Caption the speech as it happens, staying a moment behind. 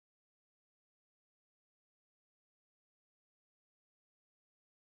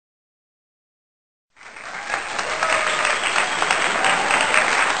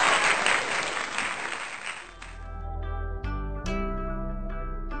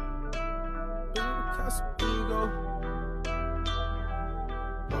some ego.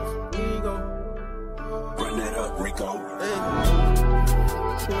 Run that up, Rico.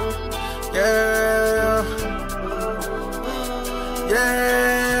 Yeah.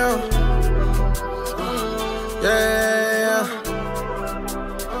 Yeah. Yeah.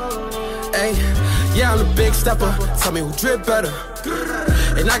 Hey, yeah, I'm the big stepper. Tell me who drip better.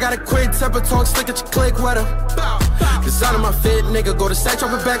 And I got a quick temper, talk slick at your click wetter. Design on my fit, nigga. Go to side,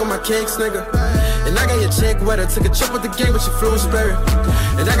 drop it back on my kicks, nigga. And I got your chick wetter. Took a trip with the game, but she flew spirit.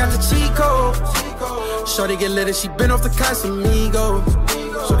 And I got the cheat code. Shorty get lit and she been off the Casamigos.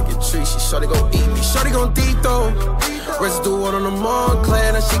 Shorty get treaty, shorty gon' eat me. Shorty gon' deep though. Residue one on the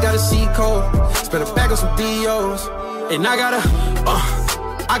Montclair, now she got a C code. Spin a bag on some DOs. And I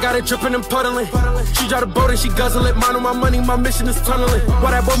got it drippin' and puddling. She drive the boat and she guzzle it. Mine on my money, my mission is tunneling.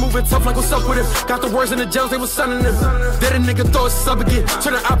 Why that boy moving tough like what's up with him? Got the words in the jails, they was sunning them. Did a nigga throw his sub again.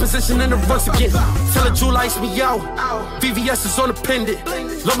 Turn the opposition into runs again. Tell a Jewel ice me out. VVS is on the pendant.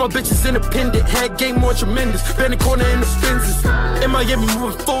 Love my bitches independent. Head game more tremendous. Bend the corner in the Benzes. In Miami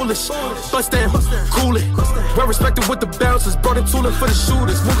moving foolish. Bust down, cool it. Well respected with the bouncers. Brought in tooling for the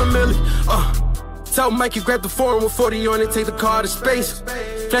shooters. Moving Millie. Tell Mike you grab the foreign with 40 on it, take the car to space.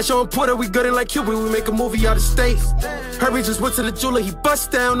 Flash on Twitter, we good it like Cuba, we make a movie out of state. Hurry just went to the jeweler, he bust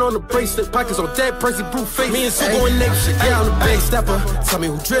down on the bracelet. Pockets on dead, Percy brute face. Me and Sue going next shit, yeah, I'm the big stepper. Tell me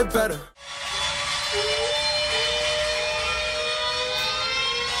who drip better.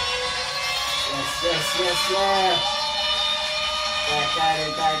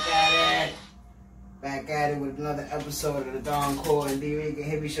 Yes. Back at it with another episode of the Don Core and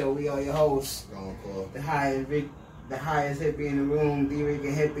Dricanhippie Show. We are your hosts. Don Core. The highest hippie in the room,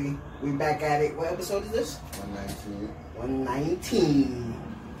 Dricanhippie. We back at it. What episode is this? 119.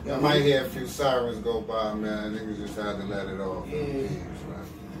 I might hear a few sirens go by, man. Niggas just had to let it off. Yeah.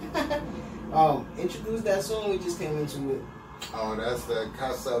 Introduce that song we just came into it. Oh, that's the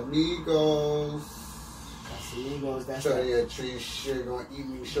Casamigos. That's Shorty a tree, shorty gonna eat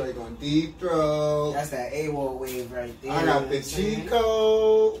me, shorty gonna deep throat. That's that AWOL wave right there. I got the cheat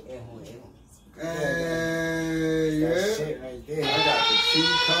code. Hey, yeah. That shit right there. I got the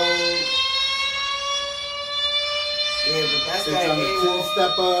cheat code. Yeah, but that's that AWOL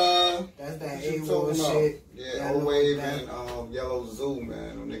stepper. That's that AWOL shit. Yeah, old wave and Yellow Zoo,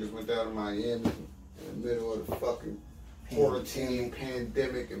 man. Them niggas went down to Miami in the middle of the fucking quarantine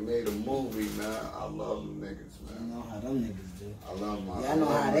pandemic and made a movie, man. I love them niggas, man. I know how them niggas do. I love them. Yeah, I know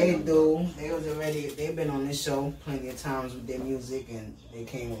how they do. They've been on this show plenty of times with their music and they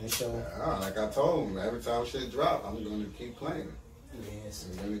came on the show. Yeah, like I told them, every time shit drop, I'm gonna keep playing it. Yes.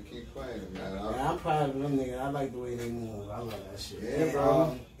 I'm gonna keep playing it, man. I'm proud of them niggas. I like the way they move. I love that shit. Yeah, and,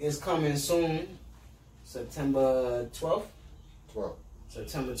 bro. It's coming soon, September 12th.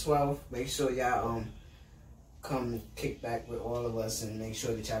 September 12th. Make sure y'all come kick back with all of us and make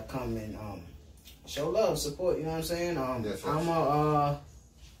sure that y'all come and show love, support, you know what I'm saying?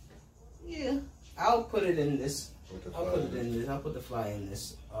 Yes, I'll put it in this. I'll put the flyer in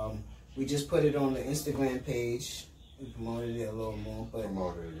this. We just put it on the Instagram page. We promoted it a little more, but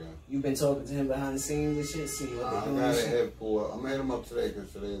you've been talking to him behind the scenes and shit, see what they're doing. I got a hit for I made him up today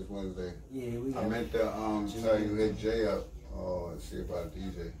because today is Wednesday. Yeah, we got I meant to tell you hit Jay up and see about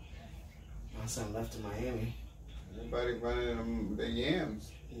DJ. My son left to Miami. Everybody running the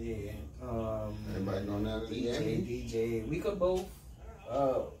yams. Yeah. Everybody going down to the yams. DJ. We could both.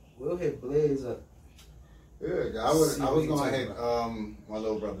 We'll hit Blaze up. Yeah, I was gonna hit my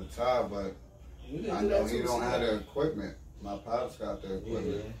little brother Ty, but I know he don't have the equipment. My pops got the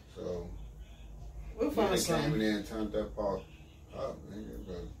equipment, so we'll find something. Came in there and turned that part up, nigga.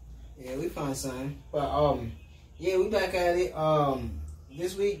 But yeah, we find something. But yeah, we back at it.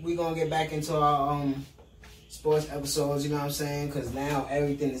 This week we gonna get back into our sports episodes, you know what I'm saying? Because now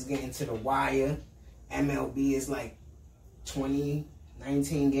everything is getting to the wire. MLB is like 19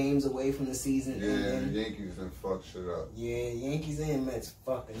 games away from the season. Yeah, the Yankees done fucked shit up. Yeah, Yankees and Mets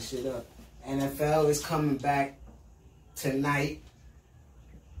fucking shit up. NFL is coming back tonight.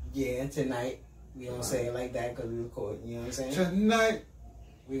 Yeah, tonight. We don't say it like that because we record, you know what I'm saying? Tonight.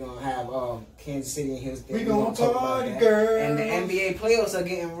 We're going to have Kansas City and Houston. We gonna talk about that. Girl. And the NBA playoffs are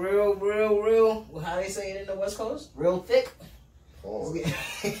getting real, how they say it in the West Coast? Real thick. Oh.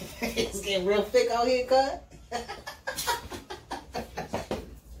 It's getting real thick out here, cut.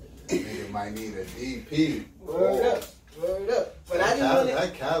 Nigga might need a DP. Word up. But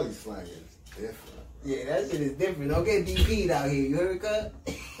that Cali slang is different. Yeah, that shit is different. Don't get DP'd out here. You heard, cut?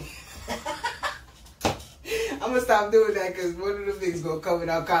 I'm gonna stop doing that because one of the niggas gonna come in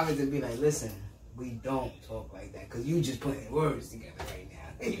our comments and be like, listen, we don't talk like that because you just putting words together right now.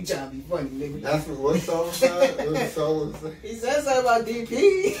 You trying to be funny, nigga. That's what song said? What the song was? He said something about DP.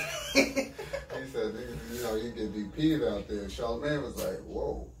 He said, nigga, you know, you get DP'd out there. Charlamagne was like,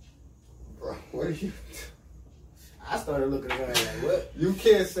 whoa, bro, what are you? I started looking around like, what? You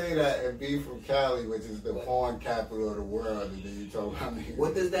can't say that and be from Cali, which is the porn capital of the world, and then you talk about me.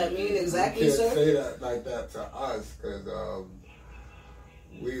 What does that mean exactly, you sir? can't say that like that to us, because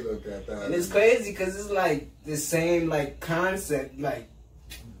we look at that. And it's crazy because it's like the same like concept, like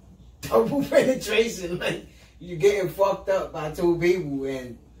double penetration. Like you getting fucked up by two people,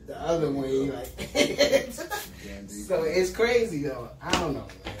 and the other one you like. So it's crazy though. I don't know,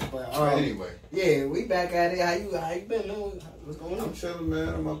 man. But anyway, yeah, we back at it. How you been? What's going on? I'm chilling, man.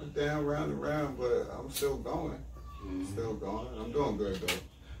 I'm up and down, round and round, but I'm still going. Still going. I'm doing good though.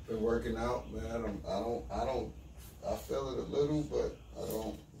 Been working out, man. I feel it a little, but I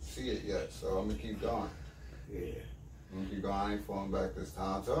don't see it yet. So I'm gonna keep going. Yeah. I'm gonna keep going. I ain't falling back this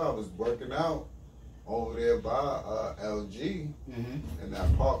time. So I was working out over there by LG in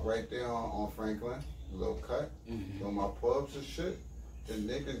that park right there on Franklin, a little cut, doing my pull-ups and shit. The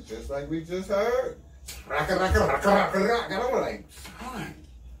niggas just like we just heard. And I'm like, son,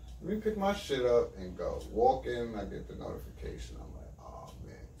 let me pick my shit up and go. Walk in, I get the notification. I'm like, oh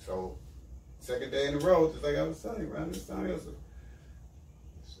man. So second day in a row, just like I was telling you, around this time, it's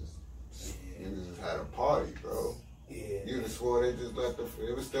just niggas just had a party, bro. Yeah. You just swore they just left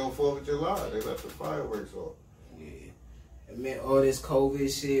it was still 4th of July. They left the fireworks off. Yeah. And man, all this COVID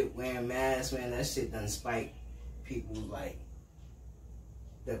shit, wearing masks, man, that shit done spiked people like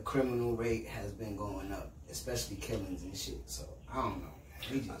the criminal rate has been going up, especially killings and shit. So I don't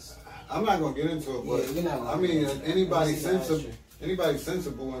know. I'm not gonna get into it, but I mean, anybody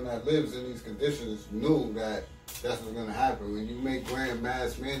sensible and that lives in these conditions knew that that's what's gonna happen. When you make wearing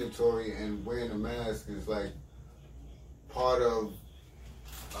masks mandatory and wearing a mask is like part of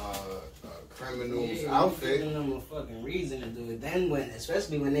criminal's outfit. Giving them a fucking reason to do it. Then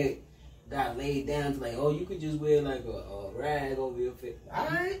especially when they got laid down to like, oh, you could just wear like a rag over your face. All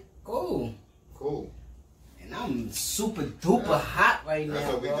right, cool. And I'm super duper hot right now.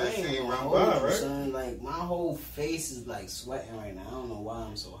 That's what we bro. just seen run by, right? Son. Like my whole face is like sweating right now. I don't know why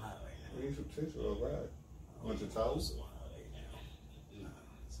I'm so hot right now. We need some tissue or a rag. Want your towels? I'm so hot right now. Nah.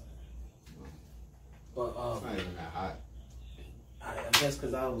 But it's not even that hot. I guess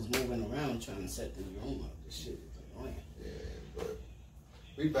because I was moving around trying to set this room up. This shit is annoying. Yeah, but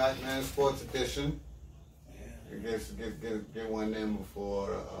we back, man. Sports edition. Yeah. I guess get one in before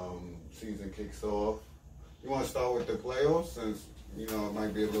the season kicks off. You want to start with the playoffs since you know it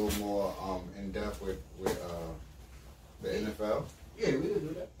might be a little more in depth with the NFL. Yeah, we can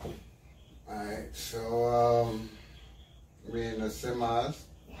do that. All right, so we in the semis.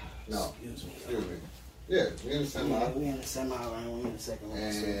 No, excuse me. Yeah, we in the semi. Yeah, we in the semi round. We in the second round.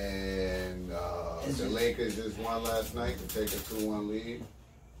 And the Lakers just won last night to take a 2-1 lead.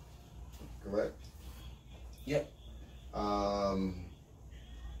 Correct? Yep.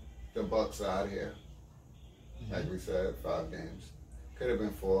 The Bucks are out here. Like we said, 5 games. Could have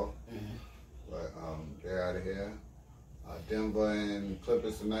been 4. But they're out of here. Denver and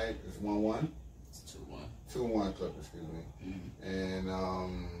Clippers tonight is 1-1. It's 2-1. 2-1 Clippers, excuse me. And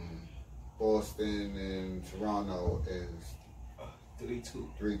Boston and Toronto is 3-2.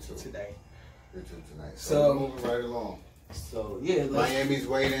 3-2 today. 3-2 tonight. So moving right along. So yeah, Miami's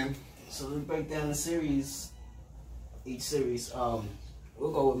waiting. So let's break down the series. Each series.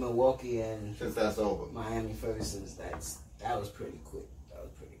 We'll go with Milwaukee and Since that's over. Miami first, since that was pretty quick.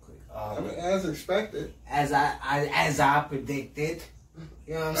 I mean, as expected. As I predicted.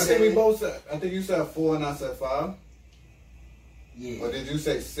 You know what I'm saying? I think we both said. I think you said 4 and I said 5. Yeah. Or did you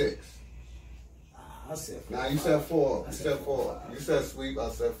say 6? I said 4. Nah, you said 4. You said 4. 4. You said sweep. I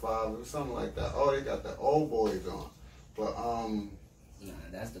said 5. It was something like that. Oh, they got the old boys on. But Nah,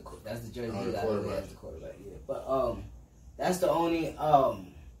 that's the jersey Oh, you the got to wear quarterback. as the quarterback. Yeah, but that's the only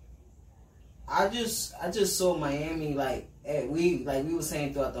I just saw Miami like we were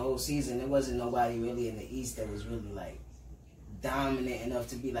saying throughout the whole season. There wasn't nobody really in the East that was really like dominant enough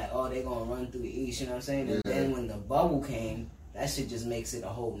to be like, oh, they're gonna run through the East. You know what I'm saying? And then when the bubble came, that shit just makes it a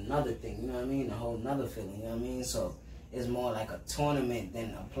whole nother thing. You know what I mean? A whole nother feeling. You know what I mean? So it's more like a tournament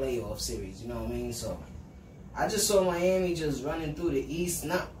than a playoff series. You know what I mean? So I just saw Miami just running through the East.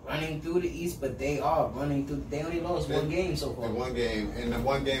 Not running through the East, but they are running through. They only lost one game so far. One game. And the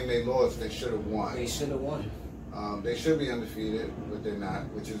one game they lost, they should have won. They should have won. They should be undefeated, but they're not,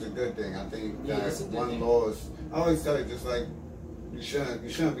 which is a good thing. I think that it's a good one thing. loss. I always tell you, just like you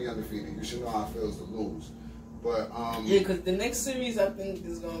shouldn't be undefeated. You should know how it feels to lose. But yeah, because the next series I think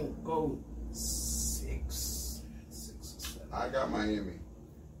is gonna go 6 or 7. I got Miami.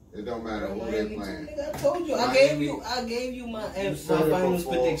 It don't matter who they playing. I told you. I gave you my finals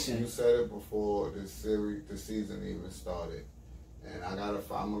prediction. You said it before the season even started. And I'm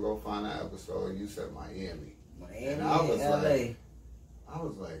gonna go find that episode. You said Miami. And I was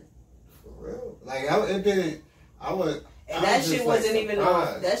like, for real? Like it didn't. And that shit wasn't even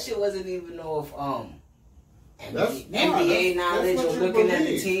off. That shit wasn't even off. NBA knowledge or looking at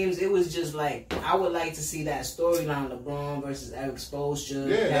the teams. It was just like I would like to see that storyline: LeBron versus Eric Spoelstra.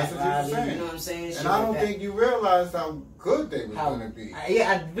 Yeah, that's what you're saying. You know what I'm saying? And I don't think you realized how good they was going to be.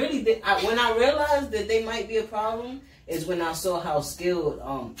 I really did. When I realized that they might be a problem is when I saw how skilled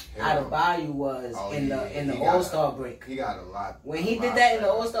Adebayo was in the All-Star break. He got a lot. When he did that in the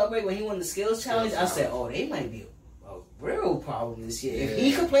All-Star break, when he won the skills challenge, I said, "Oh, they might be a real problem this year. If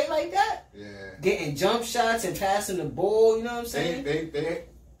he could play like that, getting jump shots and passing the ball, you know what I'm saying?"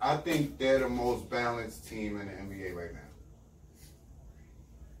 I think they're the most balanced team in the NBA right now.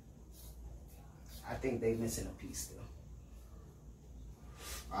 I think they're missing a piece still.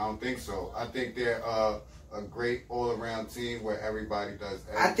 I don't think so. I think they're a great all-around team where everybody does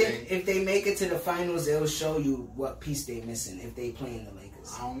everything. I think if they make it to the finals, it'll show you what piece they're missing if they play in the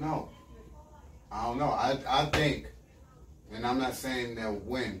Lakers. I don't know. I think, and I'm not saying they'll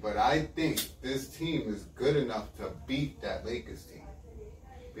win, but I think this team is good enough to beat that Lakers team.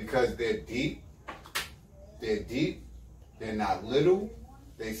 Because they're deep. They're not little.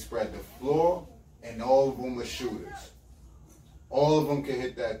 They spread the floor, and all of them are shooters. All of them can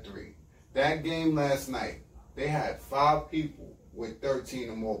hit that three. That game last night, they had 5 people with 13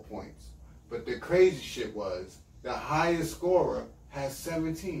 or more points. But the crazy shit was the highest scorer has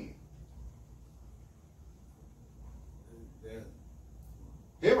 17.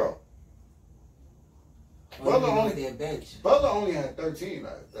 Hero. Butler only had 13,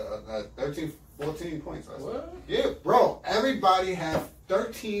 14 points. What? Yeah, bro. Everybody had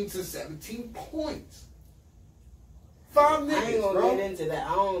 13 to 17 points. 5 niggas, I ain't gonna bro. get into that.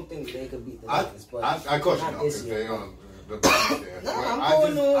 I don't think they could beat the Lakers, but I course you not know, this because year. they on the balance there.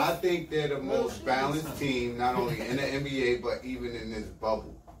 No, I think they're the most balanced team, not only in the NBA, but even in this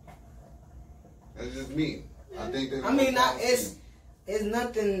bubble. That's just me. I think they're it's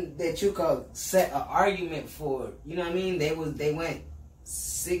nothing that you could set an argument for. You know what I mean? They went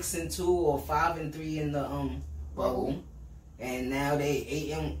 6-2 or 5-3 in the bubble, and now they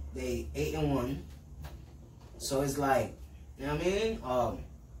 8-1. So it's like, you know what I mean?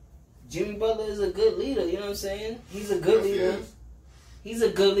 Jimmy Butler is a good leader. You know what I'm saying? He's a good leader. He's a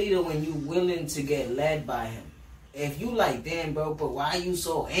good leader when you willing to get led by him. If you like, damn, bro, but why are you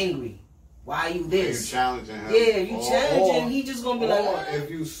so angry? Why are you this? You challenging him. Yeah, if you challenge him, he just gonna be like, if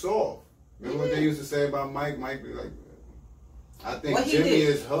you soft. Remember what they used to say about Mike? Mike be like, I think what Jimmy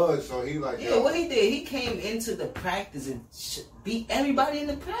is hood, so he like. Yeah, what he did, he came into the practice and beat everybody in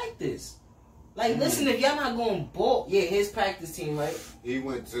the practice. Like, listen, if y'all not going ball, his practice team, right? He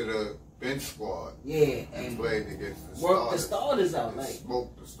went to the bench squad. Yeah, and played against the starters. Work the starters out, like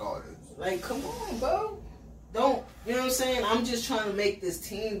smoke the starters. Like, come on, bro. Don't, you know what I'm saying? I'm just trying to make this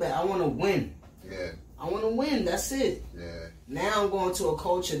team better. I want to win. Yeah. I want to win. That's it. Yeah. Now I'm going to a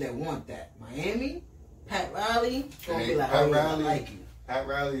culture that want that. Miami, Pat Riley, gonna be like, I like you. Pat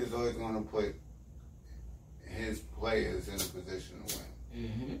Riley is always going to put his players in a position to win.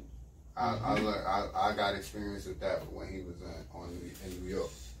 Mm-hmm. I got experience with that when he was in New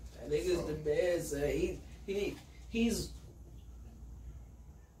York. I think it's the best. He's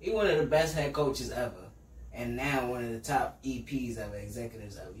one of the best head coaches ever. And now one of the top EPs ever,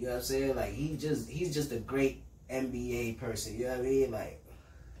 executives ever. You know what I'm saying? Like, he's just a great NBA person. You know what I mean? Like,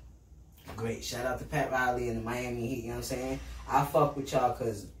 great. Shout out to Pat Riley and the Miami Heat. You know what I'm saying? I fuck with y'all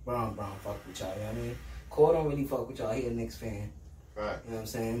because Brown fuck with y'all. You know what I mean? Cole don't really fuck with y'all. He a Knicks fan. Right. You know what I'm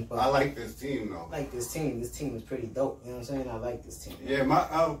saying? But I like this team, though. I like this team. This team is pretty dope. You know what I'm saying? I like this team. Yeah,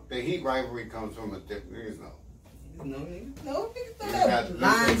 the Heat rivalry comes from a different, niggas know. No, niggas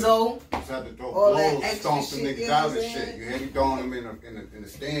Lonzo. Just have to throw all blows, that stomp extra some shit, niggas you know out what and I'm shit. saying? You hear me throwing them in the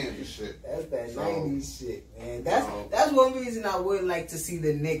stands and shit. That's that 90s shit, man. That's one reason I would like to see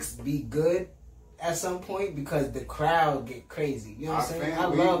the Knicks be good at some point, because the crowd get crazy. You know what I'm saying? I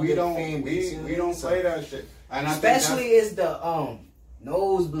love the fan base. We don't play that shit. And especially is the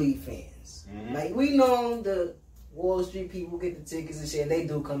nosebleed fans. Mm-hmm. Like, we know the Wall Street people get the tickets and shit, and they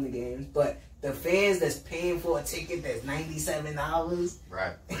do come to games, but the fans that's paying for a ticket that's $97.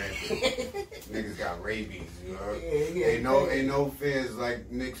 Right. Niggas got rabies, you know? Yeah. Ain't no fans like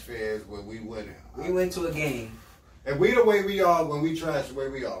Knicks fans where we win. We went to a game. And we the way we are when we trash the way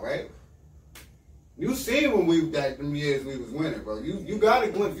we are, right? You seen when them years we was winning, bro. You got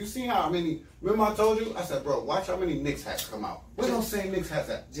a glimpse. You seen how many? Remember I told you? I said, bro, watch how many Knicks hats come out. Where those same Knicks hats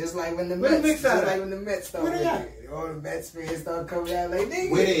at? Just like when the Where Mets, the Knicks just at? like when the Mets started. Where they at? All the Mets fans start coming out like,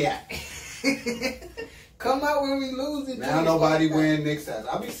 nigga. Where they at? Come out when we lose it. Now nobody wearing Knicks hats.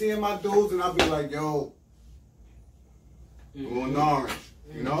 I be seeing my dudes and I be like, yo, blue and orange.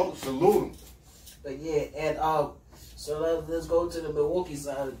 You know, salute them. But yeah, and so let's go to the Milwaukee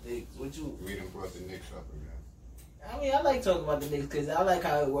side of things. What you? We done brought the Knicks up again. I mean, I like talking about the Knicks because I like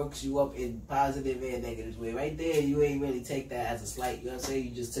how it works you up in positive and negative way. Right there, you ain't really take that as a slight. You know what I'm saying?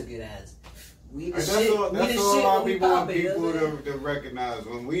 You just took it as we the That's shit. all, We that's the all shit. our when we people want poppin', you know people what I'm saying? to recognize.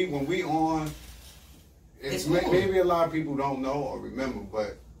 When we on, It's maybe a lot of people don't know or remember,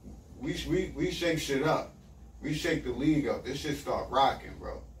 but we shake shit up. We shake the league up. This shit start rocking,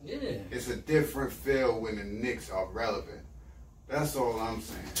 bro. Yeah. It's a different feel when the Knicks are relevant. That's all I'm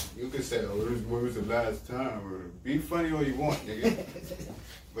saying. You can say, oh, when was the last time? Or be funny all you want, nigga.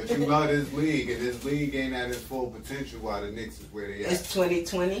 But you love this league, and this league ain't at its full potential while the Knicks is where they at. It's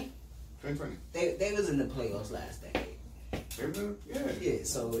 2020. 2020. They was in the playoffs last decade. They been, yeah. Yeah,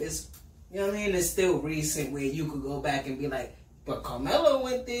 so it's, you know what I mean? It's still recent where you could go back and be like, but Carmelo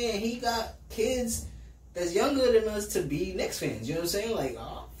went there and he got kids that's younger than us to be Knicks fans. You know what I'm saying? Like,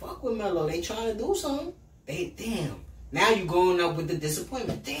 oh, fuck with Melo. They trying to do something. Damn. Now you going up with the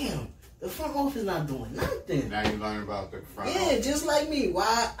disappointment. Damn. The front office not doing nothing. Now you learn about the front Yeah, office. just like me.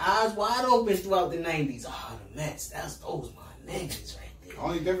 Eyes wide open throughout the 90s. Oh, the Mets. Those my niggas right there. The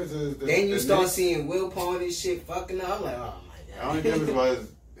only difference is Then you start Knicks, seeing Will Pawn and shit fucking up. I'm like, oh my the god. only difference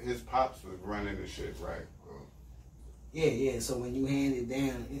was his pops was running the shit right, bro. Yeah. So when you hand it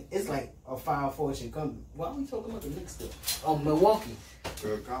down, it's like a 5-4 should come. Why are we talking about the Knicks still? Oh, Milwaukee.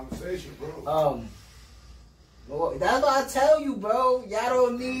 Good conversation, bro. That's what I tell you, bro. Y'all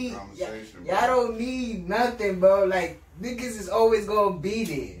don't need nothing, bro. Like niggas is always gonna be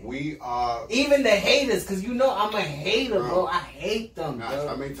there. We are. Even the haters, cause you know I'm a hater, bro. I hate them, bro.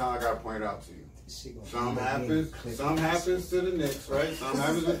 How many times I gotta point out to you? Some happens to the Knicks, right? Some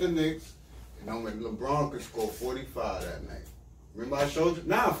happens with the Knicks. You know when LeBron could score 45 that night. Remember I showed you?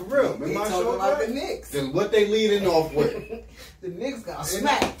 Nah, for real. Remember I showed you about that? the Knicks. Then what they leading off with? The Knicks got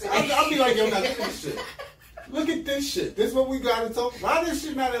smacked. I'll be like, yo, now look at this shit. Look at this shit. This is what we gotta talk. Why this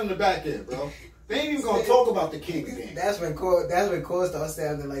shit not on the back end, bro? They ain't even gonna talk about the Kings game. That's when Cole starts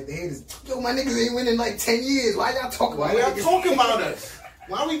sounding like the haters. Yo, my niggas ain't winning like 10 years. Why y'all talking Why about y'all talking about us?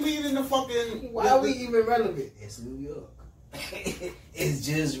 Why we leading the fucking... Why are we even relevant? It's New York. It's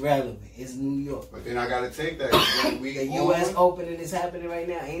just relevant. It's New York. But then I gotta take that. The U.S. Opening is happening right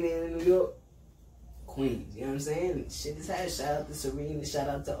now. Ain't it in New York? Queens. You know what I'm saying? Shit is happening. Shout out to Serena. Shout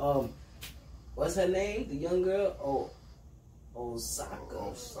out to, what's her name? The young girl?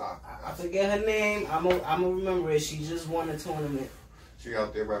 Osaka. I forget her name. I'm gonna remember it. She just won a tournament. She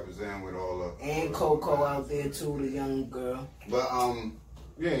out there representing with all of... And Coco out there too, the young girl. But,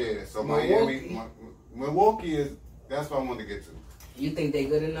 yeah. So Milwaukee is... That's what I wanted to get to. You think they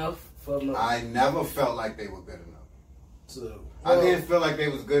good enough for Milwaukee? I never felt like they were good enough. So, I didn't feel like they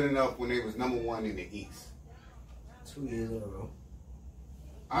was good enough when they was #1 in the East. 2 years in a row.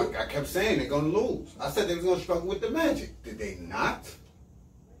 I kept saying they're going to lose. I said they was going to struggle with the Magic. Did they not?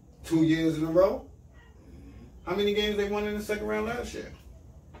 2 years in a row? How many games they won in the second round last year?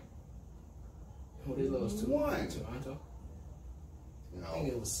 Who they lost to? 1. Toronto? No. I think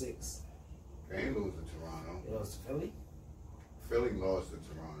it was 6. They ain't lose to Toronto. They lost to Philly? Philly lost to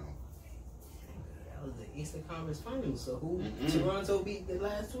Toronto. That was the Eastern Conference Finals. So who Toronto beat the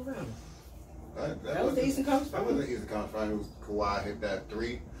last 2 rounds? That was the Eastern Conference That Finals. was the Eastern Conference Finals. Kawhi hit that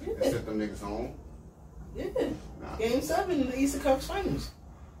 3 and Yeah. sent them niggas home. Yeah. Nah. Game 7 in the Eastern Conference Finals.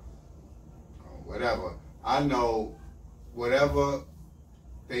 Whatever. I know whatever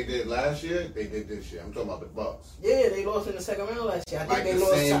they did last year, they did this year. I'm talking about the Bucks. Yeah, they lost in the second round last year. I think Like they the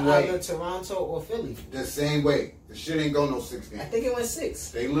lost to same way. either Toronto or Philly. The same way. The shit ain't go no 6 games. I think it went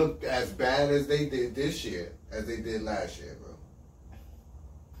 6. They looked as bad as they did this year as they did last year, bro.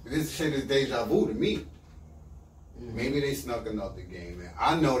 This shit is deja vu to me. Maybe they snuck another game in.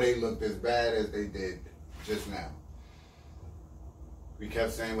 I know they looked as bad as they did just now. We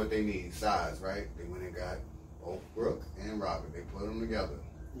kept saying what they need. Size, right? They went and got both Brooke and Robert. They put them together.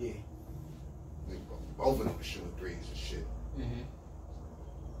 Yeah. Both of them were shooting threes and shit.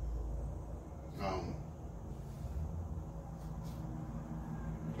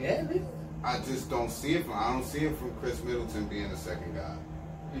 Yeah, man. I just don't see it I don't see it from Chris Middleton being the second guy.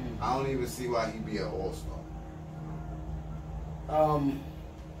 I don't even see why he'd be an all-star.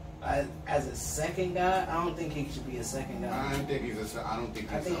 As a second guy, I don't think he should be a second guy. I don't think he's I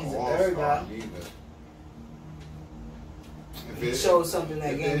think an he's a all-star third guy. either. He showed something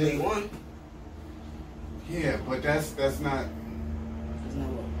that game they won. Yeah, but that's not There's no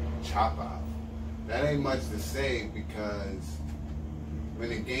what? chop out. That ain't much to say because when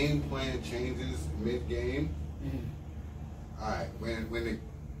the game plan changes mid-game, all right, when the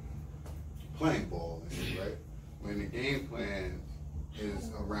playing ball, right? When the game plan is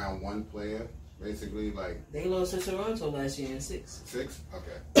around one player, basically like they lost to Toronto last year in 6. 6,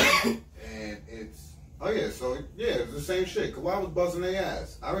 okay, and it's it's the same shit. Kawhi was busting their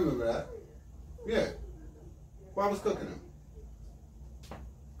ass. I remember that. Yeah, Kawhi was cooking them.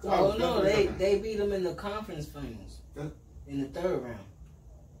 Oh no, they beat them in the conference finals in the 3rd round.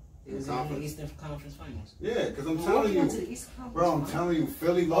 It was in the Eastern Conference Finals. Yeah, because I'm telling you, bro, I'm telling you,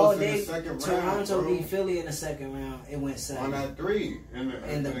 Philly lost in the 2nd round. Toronto beat Philly in the 2nd round. It went 7. On that 3 and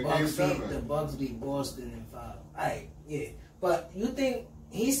the Bucks beat Boston in 5. Alright, yeah. But you think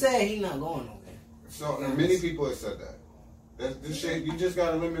he said he's not going nowhere? So many people have said that. This shit you just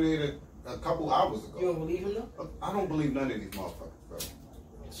got eliminated a couple hours ago. You don't believe him though? I don't believe none of these motherfuckers, bro.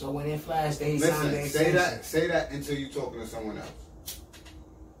 So when it flashed, they signed their say that until you're talking to someone else.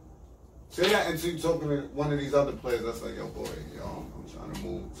 Say that until you're talking to one of these other players. That's like, yo, boy, I'm trying to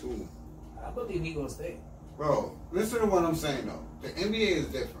move too. I believe he gonna stay. Bro, listen to what I'm saying though. The NBA is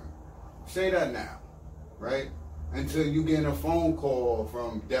different. Say that now, right? Until you get a phone call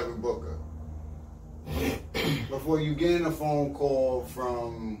from Devin Booker. Before you get a phone call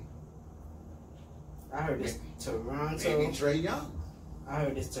from, I heard it's Toronto. Maybe Trae Young. I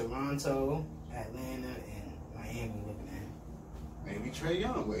heard it's Toronto, Atlanta, and Miami looking at him. Maybe Trae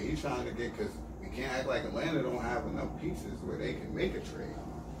Young, where he's trying to get, because we can't act like Atlanta don't have enough pieces where they can make a trade.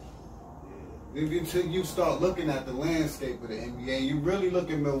 Until you start looking at the landscape of the NBA, you really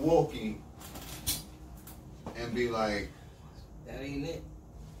look at Milwaukee and be like, that ain't it.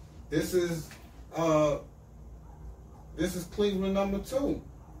 This is Cleveland number 2.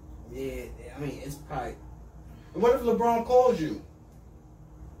 Yeah, I mean, it's probably. And what if LeBron calls you?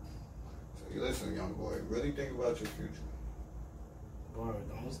 So you listen, young boy, really think about your future. Bro,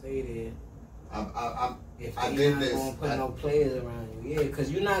 don't stay there. I did this. Gonna put no players around you, yeah,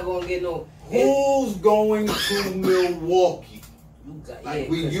 because you're not gonna get no. Who's going to Milwaukee? Like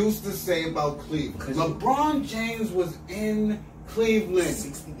we used to say about Cleveland. LeBron James was in Cleveland.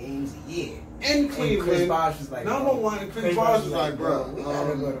 60 games a year. In Cleveland. And Chris Bosh was like, number one, and Chris Bosh was like, bro, we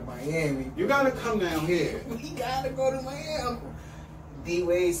gotta go to Miami. You gotta come down here. We gotta go to Miami. D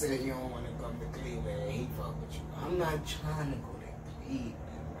Wade said you don't want to come to Cleveland. He fuck with you. I'm not trying to go to Cleveland,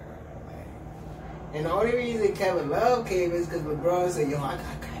 bro. And the only reason Kevin Love came is because LeBron said, yo, I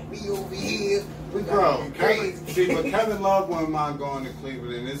got Kyrie over here. We got Kevin Love wouldn't mind going to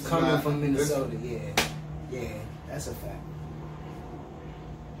Cleveland. And this coming from Minnesota, yeah, that's a fact.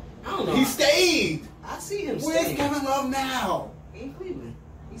 I don't know. He stayed. I see him. Where's staying. Kevin Love now? In Cleveland.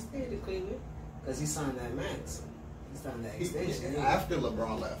 He stayed in Cleveland because he signed that max. He signed that extension. After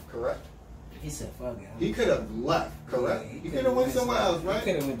LeBron left, correct? He said, "Fuck it." He could have left, correct? Yeah, he could have went somewhere else, right? He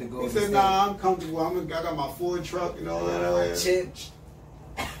could have went to Golden State. He said, "Nah, I'm comfortable. I got my Ford truck and all that." Chips.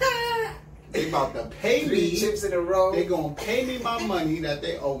 They about to pay 3 me. chips in a row. They gonna pay me my money that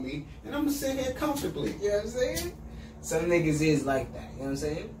they owe me, and I'm gonna sit here comfortably. You know what I'm saying? Some niggas is like that. You know what I'm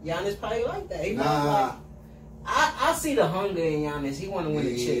saying? Giannis probably like that. He like, I see the hunger in Giannis. He want to win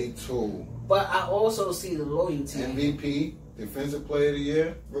the chip. Me too. But I also see the loyalty. MVP, Defensive Player of the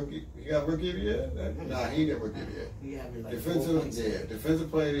Year, Rookie. You got Rookie of the Year? Nah, he got Rookie of the Year. He had like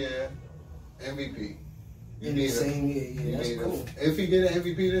Defensive Player of the Year, MVP. In the same year, yeah, that's cool. If he get an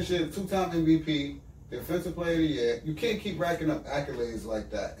MVP this year, 2-time MVP, Defensive Player of the Year, you can't keep racking up accolades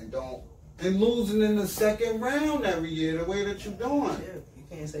like that and losing in the 2nd round every year the way that you're doing. Yeah, you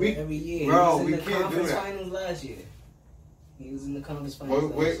can't say every year. Bro, he was in the can't conference do that. finals last year. He was in the conference finals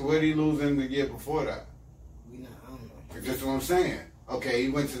last year. Where did he lose in the year before that? I don't know. That's what I'm saying. Okay, he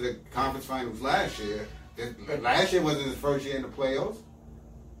went to the conference finals last year. Last year wasn't his first year in the playoffs.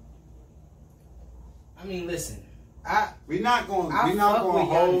 I mean, listen. We're not going to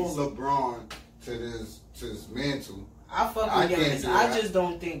hold LeBron to this mantle. I fuck with Giannis.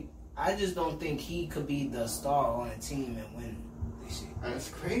 I just don't think he could be the star on a team and win this shit. That's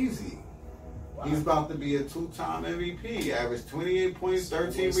crazy. Wow. He's about to be a 2-time MVP. Averaged 28 points,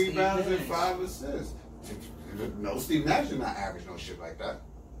 13 rebounds, and 5 assists. No, Steve Nash did not average no shit like that.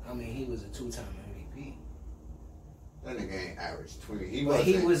 I mean, he was a 2-time MVP. That nigga ain't averaged 20. He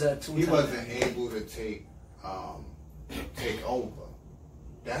was a 2-time He wasn't MVP. able to take over.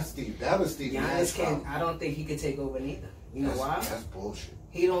 That was Steve Nash. I don't think he could take over neither. You know why? That's bullshit.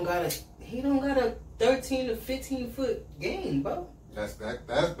 He don't got a 13 to 15 foot game, bro.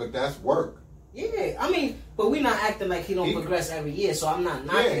 But that's work. Yeah, I mean, but we not acting like he don't progress every year, so I'm not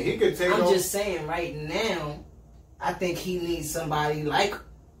knocking. Yeah, he could take I'm over. just saying right now, I think he needs somebody like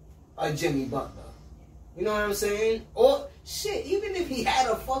a Jimmy Butler. You know what I'm saying? Or shit, even if he had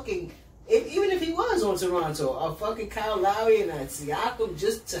a fucking, even if he was on Toronto, a fucking Kyle Lowry and a Siakam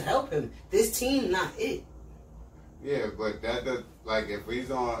just to help him. This team not it. Yeah, but that does, like if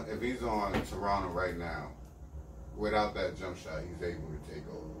he's on Toronto right now, without that jump shot, he's able to take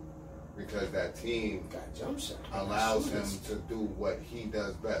over because that team Got jump shot. allows him to do what he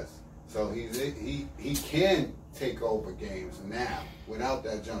does best. So he can take over games now without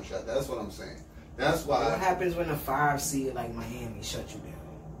that jump shot. That's what I'm saying. That's why. What happens when a 5 seed like Miami shut you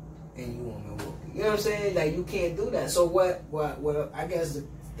down and you on Milwaukee? You know what I'm saying? Like you can't do that. So what I guess the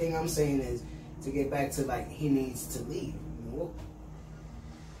thing I'm saying is to get back to like he needs to leave Milwaukee.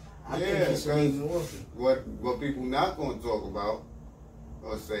 I think he should leave Milwaukee. What people not going to talk about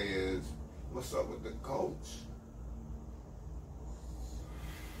or say is what's up with the coach?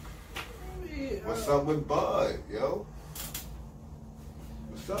 What's up with Bud, yo?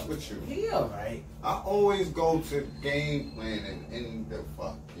 What's up with you? He alright. I always go to game planning in the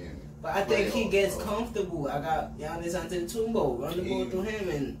fucking. But I think he playoffs, gets bro. comfortable. I got Giannis Antetokounmpo, run the ball through him,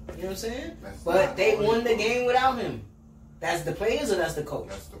 and you know what I'm saying. That's But not they always won the good. game without him. That's the players or that's the coach?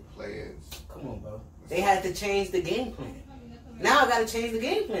 That's the players. Come on, bro. They had to change the game plan. Now I got to change the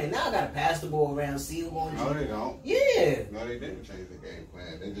game plan. Now I got to pass the ball around, see who going to. No, they don't. Yeah. No, they didn't change the game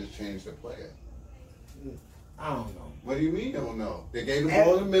plan. They just changed the player. I don't know. What do you mean? Don't know? They gave the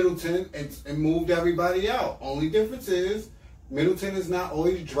ball to Middleton and moved everybody out. Only difference is Middleton is not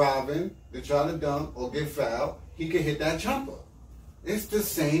always driving to try to dunk or get fouled. He can hit that jumper. It's the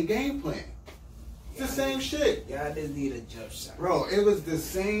same game plan. It's the same shit. Y'all just need a jump shot. Bro, it was the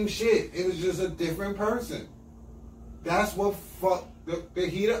same shit. It was just a different person. That's what fucked the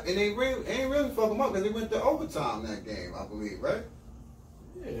Heat up. And they ain't really fuck them up because they went to overtime that game, I believe, right?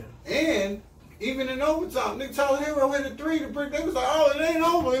 Yeah. And even in overtime, Nick Tyler Hero hit a 3 to break. They was like, oh, it ain't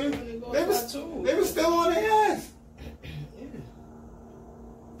over. They was still on their ass. Yeah.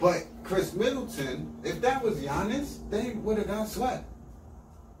 But Chris Middleton, if that was Giannis, they would have got swept.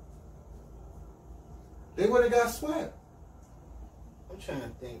 They would have got swept. I'm trying to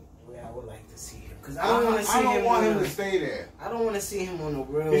think where I would like to see him. Because I don't want to see I don't him want on him a- to stay there. I don't want to see him on a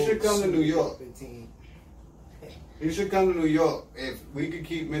real. He should come to New York. Team. He should come to New York if we could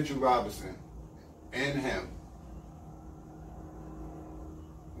keep Mitchell Robinson and him.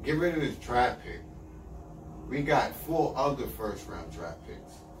 Get rid of this draft pick. We got 4 other first-round draft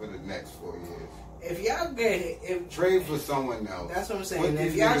picks for the next 4 years. If y'all get Trade for someone else. that's what I'm saying. Put If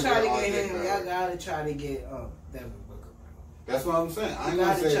these y'all niggas try to with get RJ him, Barrett. y'all gotta try to get Devin Booker. That's what I'm saying. I ain't You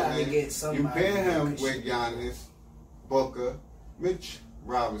gonna gotta say try his to name. get somebody You pair him that can with shoot. Giannis, Booker, Mitch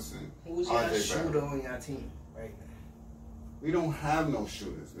Robinson, Who's your RJ shooter Barrett. on your team right now? We don't have no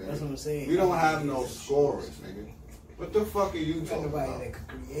shooters, nigga. That's what I'm saying. We don't have no Shooters. scorers, nigga. What the fuck are you You got talking nobody about? that could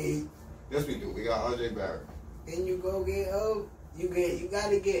create. Yes, we do. We got RJ Barrett. And you go get you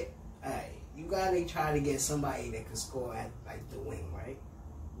gotta get you gotta try to get somebody that can score at like the wing, right?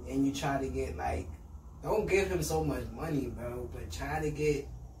 And you try to get like don't give him so much money, bro, but try to get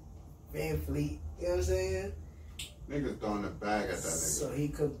Van Fleet, you know what I'm saying? Niggas throwing the bag at that nigga. So he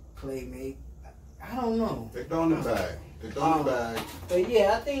could play make I don't know. They throwing the bag. They throwing the bag. But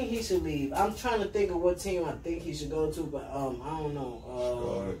yeah, I think he should leave. I'm trying to think of what team I think he should go to, but I don't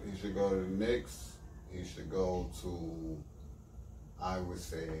know. He should go to the Knicks. He should go to, I would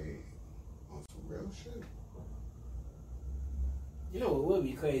say, on some real shit. You know what would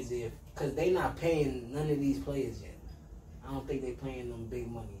be crazy if because they not paying none of these players yet. I don't think they paying them big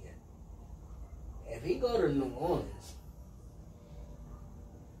money yet. If he go to New Orleans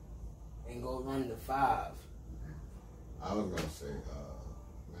and go run the 5, I was gonna say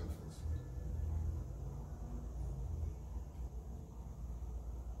Memphis.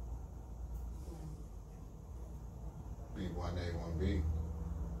 Be 1A, 1B.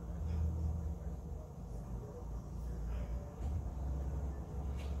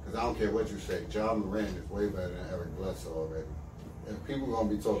 Because I don't care what you say, John Moran is way better than Eric Bledsoe already. And people gonna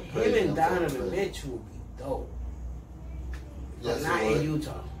be talking crazy. him and I'm talking Donovan crazy. Mitchell would be dope. Yes, But not it in would.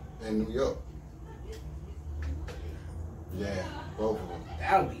 Utah. In New York. Yeah, both of them.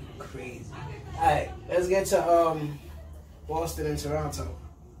 That would be crazy. Alright, let's get to Boston and Toronto.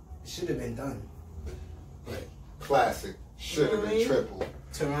 It should have been done. But Classic. Should have been triple.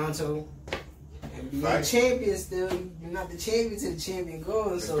 Toronto and be Right. champions still. You're not the champion till the champion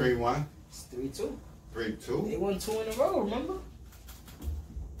goes. It's So 3-1. it's 3-2. 3-2. They won 2 in a row, remember?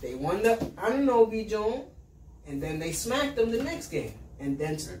 They won the Anunoby Jones, and then they smacked them the next game. And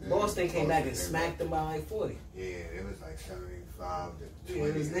then Boston came back and smacked them by like 40. Yeah, it was like 75 to 20. Yeah,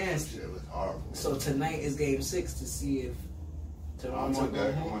 it was nasty. It was horrible. So tonight is game 6 to see if Toronto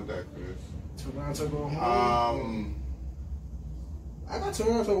go home. I'm on that, Chris. Toronto go home. I got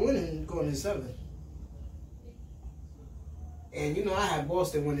Toronto winning going in 7. And you know I had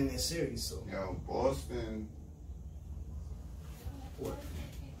Boston winning this series, so. Yo, Boston. What?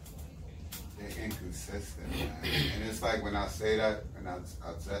 They're inconsistent, man. And it's like when I say that, and I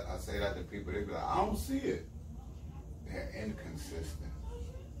say that to people, they be like, I don't see it. They're inconsistent.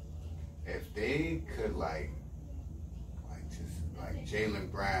 If they could like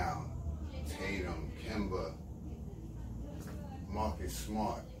Jaylen Brown, Tatum, Kemba, Marcus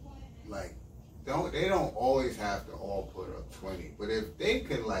Smart, like they don't always have to all put up 20. But if they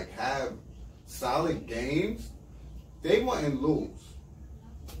could like have solid games, they wouldn't lose.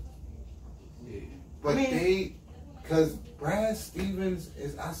 Yeah. But because Brad Stevens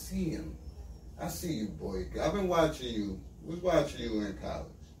is, I see him. I see you, boy. I've been watching you. Was watching you in college.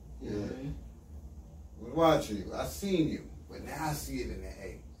 Yeah. Mm-hmm. Was watching you. I seen you. But now I see it in the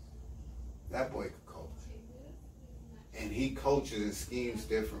A. That boy could coach. And he coaches and schemes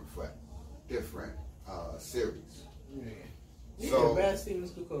different for different series. Yeah. So, Brad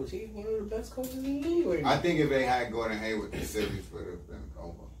Stevens could coach. He's one of the best coaches in the league right now. I think if they had Gordon Hayward, the series would have been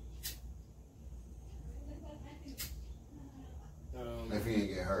over. If he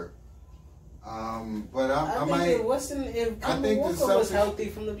didn't get hurt. But I might. If Kemba Walker was healthy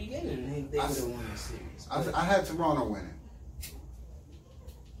from the beginning, they would have won the series. I had Toronto winning.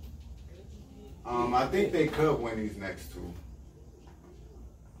 I think they could win these next 2.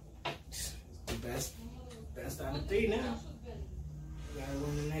 The best out of 3 now. You gotta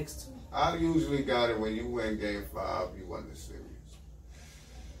win the next 2. I usually got it when you win game 5, you won the series.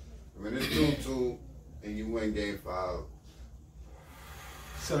 When it's 2-2 and you win game 5.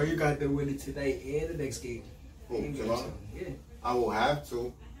 So you got to win it today and the next game. Tomorrow? Yeah. I will have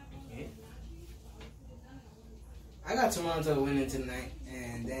to. Yeah. I got Toronto winning tonight,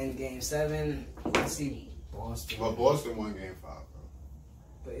 and then game 7, I see Boston. But Boston won game 5, bro.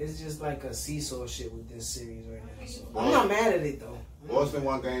 But it's just like a seesaw shit with this series right now. So I'm not mad at it though. Boston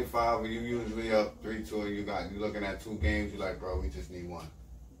won game 5, and you usually up 3-2, and you're looking at 2 games. You're like, bro, we just need 1.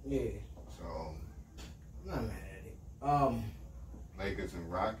 Yeah. So I'm not mad at it. Lakers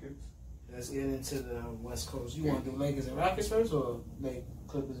and Rockets. Let's get into the West Coast. You want to do Lakers and Rockets first, or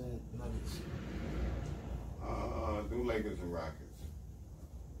Clippers and Nuggets? Do Lakers and Rockets.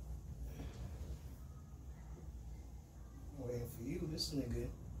 I'm waiting for you, this nigga.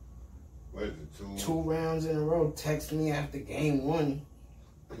 What is it, 2? 2 rounds in a row. Text me after game 1.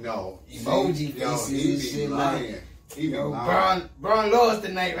 No. Emoji faces and shit lying. like. He be Yo, lying. Braun lost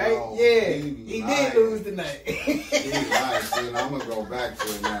tonight, right? No, yeah, he did lose tonight. He's lying, shit. I'm gonna go back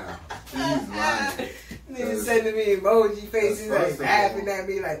to it now. He's lying. Nigga sending me emoji faces, like laughing at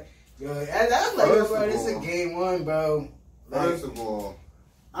me, like, yo. I was like, yo, bro, this is a game 1, bro. First of all,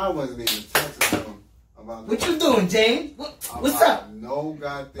 I wasn't even texting him about what you doing, James? What's up? No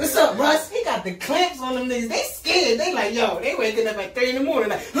goddamn. What's up, Russ? He got the clamps on them niggas. They scared. They like, yo, they waking up at 3 in the morning,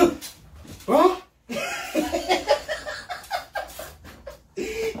 like, huh?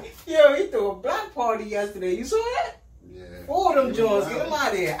 Yo, he threw a block party yesterday. You saw that? Yeah. 4 of them joints. Get them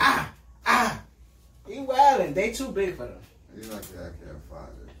out of here. He wildin'. They too big for them. He's like, yeah, I can't find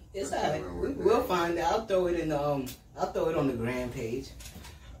it. It's alright. We'll find it. I'll throw it in the I'll throw it on the gram page.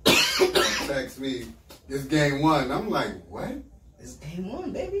 Text me. It's game 1. I'm like, what? It's game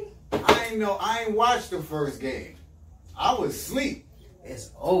 1, baby. I ain't watched the first game. I was asleep.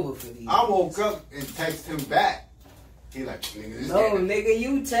 It's over for these. I woke up and texted him back. He like, nigga, this no, game. nigga,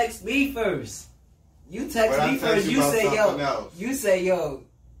 you text me first. You text me first. You say, yo. Else. You say, yo.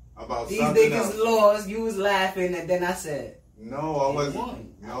 About these niggas lost. You was laughing, and then I said, no, I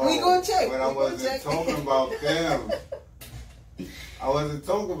wasn't. No, we gonna check. But I wasn't talking about them. I wasn't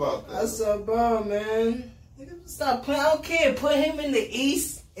talking about them. I said, bro, man, stop playing. I don't care. Put him in the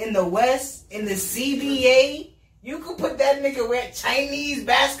East, in the West, in the CBA. You could put that nigga with Chinese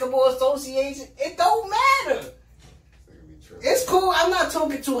Basketball Association. It don't matter. It's cool. I'm not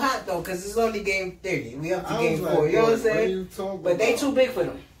talking too hot though, cause it's only game 30. We up to game 4. You know what I'm saying? But they too big for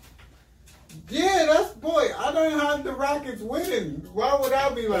them. Yeah, that's boy. I don't have the Rockets winning. Why would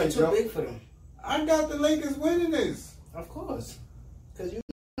I be like too big for them? I got the Lakers winning this. Of course, cause you're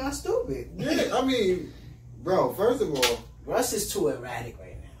not stupid. Yeah, I mean, bro. First of all, Russ is too erratic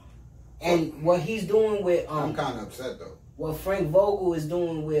right now, and what he's doing with I'm kind of upset though. What Frank Vogel is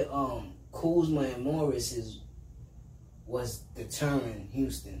doing with Kuzma and Morris was deterring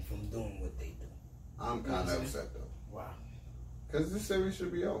Houston from doing what they do. I'm kind of upset though. Wow. Because this series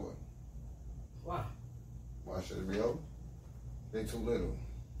should be over. Why? Why should it be over? They too little.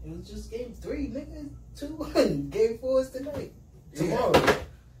 It was just game 3, nigga. 2-1. Game 4 is tonight. Tomorrow. Yeah.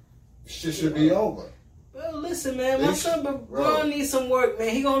 Shit should be over. Well, listen, man. My son LeBron needs some work, man.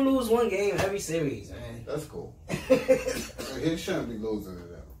 He gonna lose one game every series, man. That's cool. He shouldn't be losing to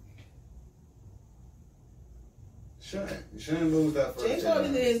them. You shouldn't lose that first James game.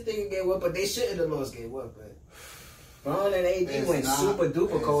 Harden did his thing in game 1, but they shouldn't have lost game 1, but Bron and AD went super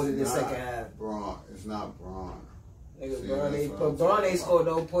duper cold in the second half. It's not Bron. Nigga, Bron ain't scored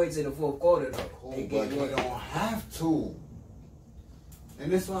no points in the fourth quarter, though. Cool, but you don't have to.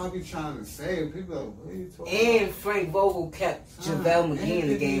 And that's what I be trying to say. People are, what are you talking And about? Frank Vogel kept JaVale McGee in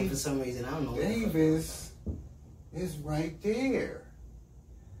the game for some reason. I don't know. Davis is right there.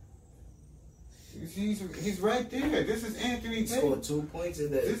 He's right there. This is Anthony Davis. Scored 2 points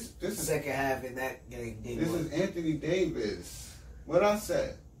in the This second half in that game. This is Anthony Davis. What I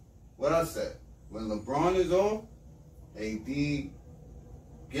said. When LeBron is off, AD give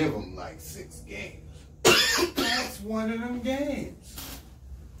him like 6 games. That's one of them games.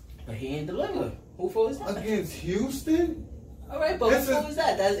 But he ain't deliver. Who for is that? Against Houston? All right, but who for is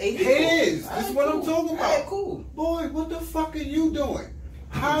that? That's AD. His. That's what I'm talking about. All right, cool. Boy, what the fuck are you doing?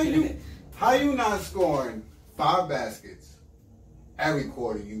 How you not scoring 5 baskets every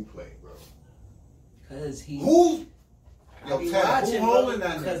quarter you play, bro? Cause he Yo, be Ted, watching, who holding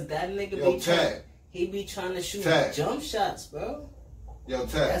that nigga? Cause that nigga Yo, be Ted. he be trying to shoot Ted. jump shots, bro. Yo,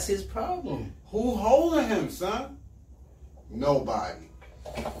 Ted. That's his problem. Who holding him, son? Nobody.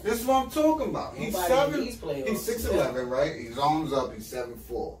 This is what I'm talking about. He's Nobody in these 7. playoffs. He's 6'11", right? His arms up. He's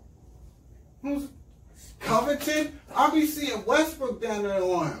 7'4". Who's Covington? I be seeing Westbrook down there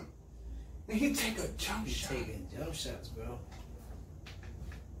on him, and he take a jump He's shot. taking jump shots, bro.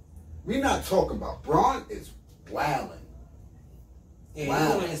 We not talking about Braun is wilding. Yeah, Wow.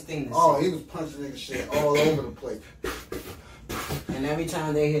 he's doing his thing. Oh, he was punching nigga shit all over the place. And every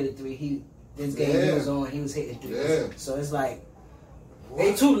time they hit a 3, he was on. He was hitting 3. Yeah. So it's like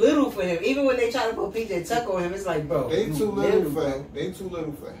they too little for him. Even when they try to put PJ Tucker on him, it's like, bro, They too little bro.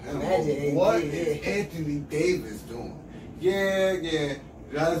 for him. Imagine What AD, is Anthony Davis doing? Yeah.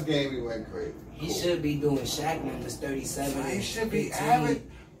 Last game he went crazy. He should be doing Shaq numbers 37. He should be 15. average.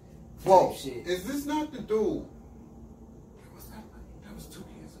 Whoa, Shit. is this not the dude? That was 2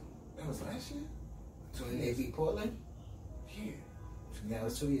 years ago. That was last year? When they beat Portland? Yeah. That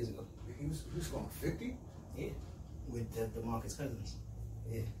was 2 years ago. He was going 50? Yeah. With the DeMarcus Cousins.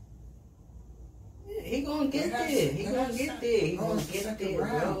 Yeah. Yeah, he gonna get there. He gonna get there. He gonna get there,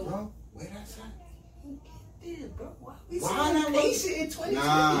 bro. Where that's at? He gonna get there, bro. Why we Why so not impatient in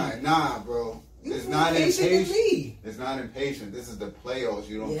 2020? Nah, bro. You It's more not patient than impatient. me. It's not impatient. This is the playoffs.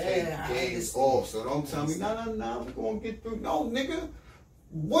 You don't Yeah, take I games understand. off. So don't tell me, no, we're going to get through. No, nigga.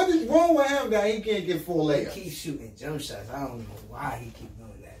 What is wrong with him that he can't get 4 layups? He keeps shooting jump shots. I don't know why he keep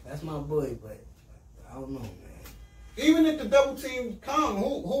doing that. That's my boy, but I don't know, man. Even if the double team come,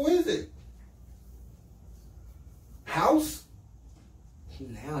 who is it? House?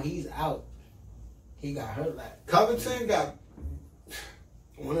 Now he's out. He got hurt like Covington got...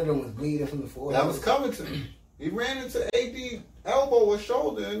 one of them was bleeding from the forehead. That was Covington. He ran into AD elbow or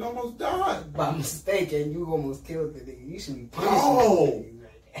shoulder and almost died. By mistake, and you almost killed the nigga. You should be punished. Oh!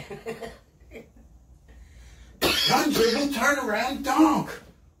 Gun dribble, turn around, dunk.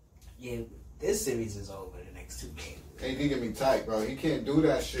 Yeah, this series is over the next 2 games. AD get me tight, bro. He can't do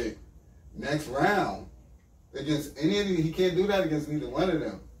that shit next round. He can't do that against neither one of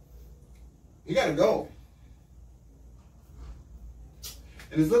them. He gotta go.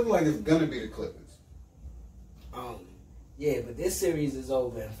 And it's looking like it's gonna be the Clippers. Yeah, but this series is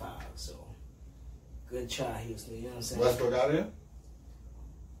over in 5, so good try, Houston. You know what I'm saying? Westbrook out of there?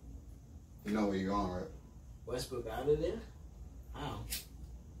 You know where you're going, right? Westbrook out of there? How?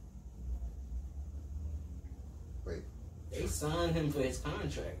 Wait. They signed him for his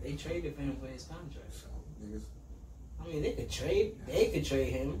contract. They traded for him for his contract. So, niggas. I mean, they could trade. They could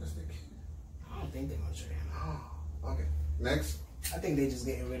trade him. Yes, they can. I don't think they're gonna trade him. Oh, okay. Next. I think they're just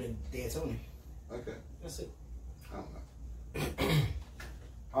getting rid of D'Antoni. Okay. That's it. I don't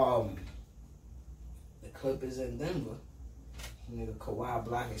know. The Clippers in Denver. Nigga Kawhi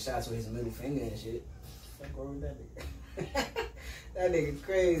blocking shots with his middle finger and shit. Fuck wrong with that nigga? That nigga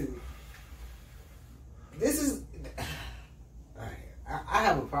crazy. This is. Alright, I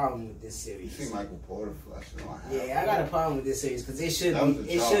have a problem with this You series. see Michael Porter flashing on. Yeah, I got a problem with this series because it should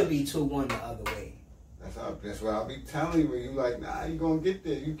be 2-1 the other way. That's what I'll be telling you. When you like, nah, you gonna get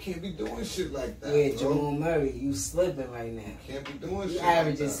there. You can't be doing shit like that. Yeah, bro. Jamal Murray, you slipping right now. You can't be doing You shit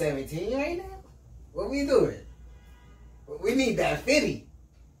averaging like that. 17 right now? What we doing? We need that 50.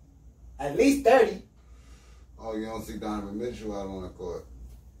 At least 30. Oh, you don't see Donovan Mitchell out on the court?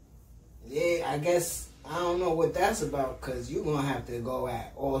 Yeah, I guess, I don't know what that's about, because you're going to have to go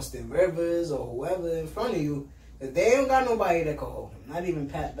at Austin Rivers or whoever in front of you. Because they don't got nobody that can hold him. Not even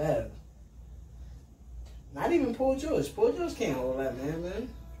Pat Bev. Not even Paul George. Paul George can't hold that man.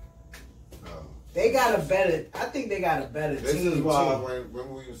 No. They got a better, I think they got a better team. This is why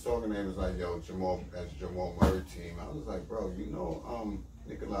when we was talking, they was like, yo, that's Jamal Murray team. I was like, bro, you know,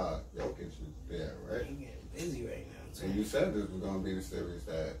 Nikola Jokic is there, right? He getting busy right now, too. And you said this was going to be the series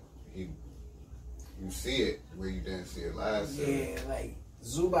that you see it where you didn't see it last series. Yeah, like,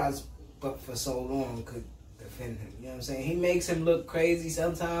 Zubac's but for so long could defend him. You know what I'm saying? He makes him look crazy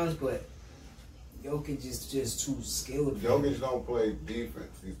sometimes, but Jokic is just too skilled. Jokic don't play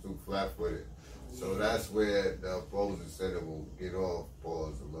defense. He's too flat-footed. So that's where the opposing center will get off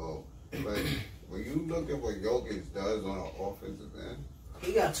balls a little. But when you look at what Jokic does on an offensive end,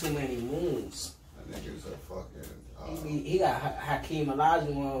 he got too many moves. I think it's a fucking... he got Hakeem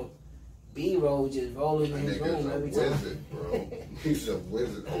Olajuwon B-roll just rolling in his room every time. He's a wizard, bro. He's a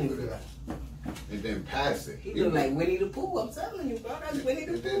wizard over there. And then pass it. He look like Winnie the Pooh. I'm telling you, bro. That's Winnie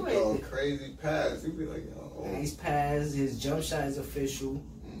the Pooh right there. Crazy pass. You'd be like, yo. Nice pass. His jump shot is official.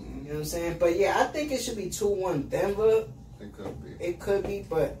 You know what I'm saying? But yeah, I think it should be 2-1 Denver. It could be. It could be,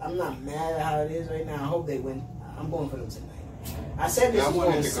 but I'm not mad at how it is right now. I hope they win. I'm going for them tonight. I said this I was want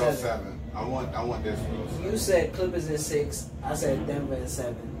going it to go 7. 7. I want this to go 7. You said Clippers in 6. I said Denver in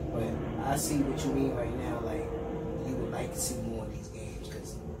 7. But I see what you mean right now. Like, you would like to see more of these games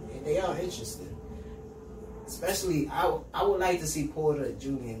because they are interesting. Especially, I would like to see Porter Jr.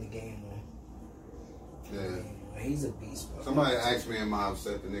 in the game. Yeah. He's a beast, bro. Somebody asked me, am I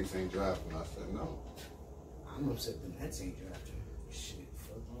upset the Knicks ain't drafting? I said no. I'm upset the Nets ain't drafting. Shit,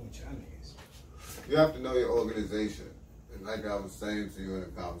 fuck wrong with y'all niggas. You have to know your organization. And like I was saying to you in a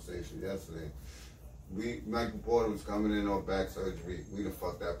conversation yesterday, Michael Porter was coming in on back surgery. We done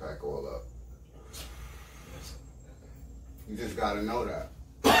fucked that pack all up. You just gotta know that.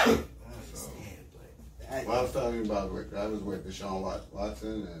 I understand, but Well, I was talking about I was with Deshaun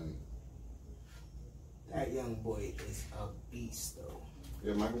Watson and that young boy is a beast, though.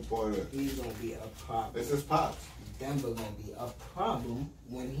 yeah, Michael Porter. He's gonna be a problem. This is Pops. Denver gonna be a problem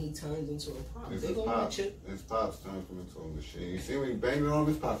when he turns into a problem. This They is gonna Pops. chip. His Pops turned him into a machine. You see when he banged it on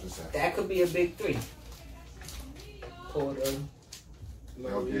his Pops is happy. That could be a big 3. Porter,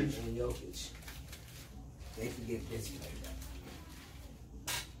 Murray, Jokic. and Jokic. They could get busy like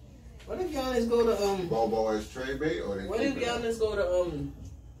that. What if Giannis go to Bobo as trade bait or they What if keep it up? Giannis go to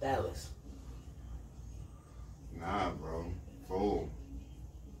Dallas? Nah, bro. Fool.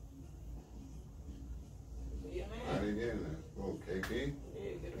 Yeah, How man. they getting that? Oh, KP?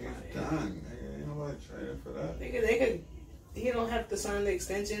 Yeah, get him out He's of here. done. Nigga, ain't nobody trading for that. Nigga, they could. He don't have to sign the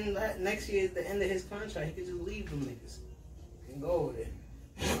extension. Next year is the end of his contract. He could just leave them niggas and go over there.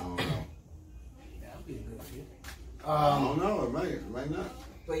 I don't know. That would be a good fit. I don't know. It might not.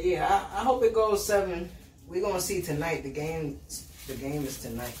 But yeah, I hope it goes 7. We're gonna see tonight. The game is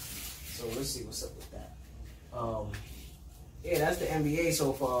tonight, so let's see what's up with that. Yeah, that's the NBA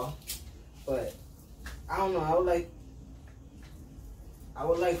so far. But I don't know. I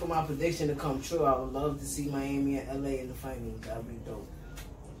would like for my prediction to come true. I would love to see Miami and LA in the finals. That'd be dope.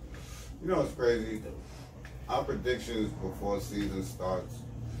 You know what's crazy? Our predictions before season starts,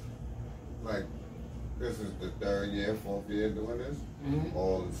 like, this is the 3rd year, 4th year doing this. Mm-hmm.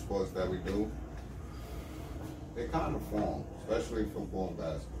 All the sports that we do, they kind of form, especially football and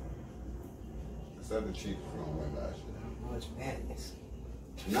basketball. I said the Chiefs were going to win last year. March Madness.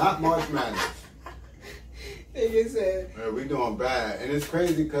 Not March Madness. Nigga said. Man, we doing bad. And it's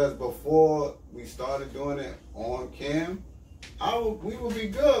crazy because before we started doing it on cam, we would be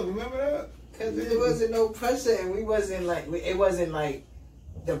good. Remember that? Because there wasn't no pressure and we wasn't like, it wasn't like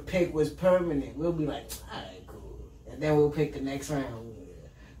the pick was permanent. We'll be like, alright, cool. And then we'll pick the next round.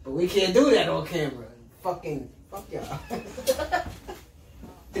 But we can't do that on camera. Fuck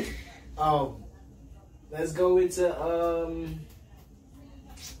y'all. Let's go into,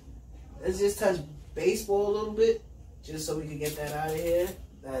 let's just touch baseball a little bit, just so we can get that out of here.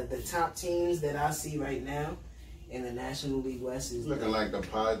 The top teams that I see right now in the National League West is looking like the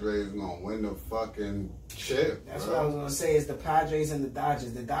Padres gonna win the fucking chip. That's bro. what I was gonna say. Is the Padres and the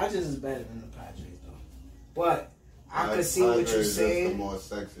Dodgers. The Dodgers is better than the Padres though. But I could see what you're Padres is saying. the more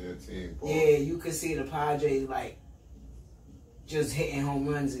sexier team. Boy. Yeah, you could see the Padres like just hitting home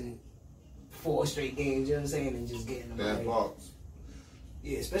runs in 4 straight games. You know what I'm saying, and just getting them. That right. box.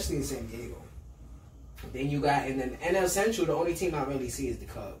 Yeah, especially in San Diego. Then you got in the NL Central. The only team I really see is the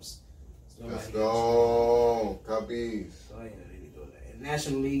Cubs. Let's go, Cubbies. So yeah, they be doing that. In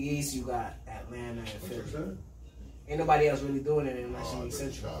National League East, you got Atlanta and Philly. What you said? Ain't nobody else really doing it in National League I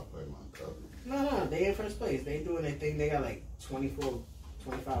Central. try to play my Cubbies. No, they in first place. They doing their thing. They got like 24,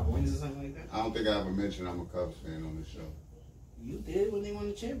 25 wins or something like that. I don't think I ever mentioned I'm a Cubs fan on the show. You did when they won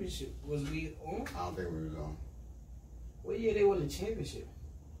the championship. Was we on? I don't think we was on. What year they won the championship?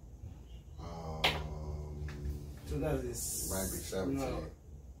 2000. Might be 17.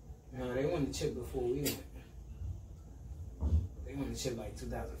 No, they won the chip before we went. They won the chip like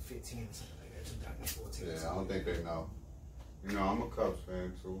 2015 or something like that, 2014. Yeah, I don't think they know. You know, I'm a Cubs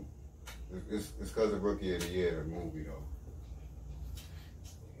fan too. It's because of Rookie of the Year, the movie though.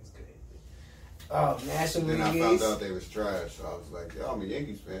 It's good. Oh, National League Then I East. found out they was trash, so I was like, yo, I'm a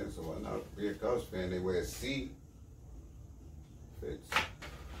Yankees fan, so why not be a Cubs fan? They wear a C. Fits.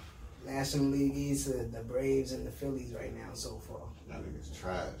 National League East, the Braves and the Phillies right now so far. That nigga's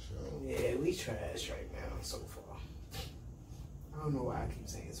trash, yo. Yeah, we trash right now so far. I don't know why I keep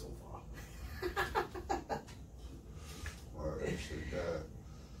saying so far. Or that shit bad.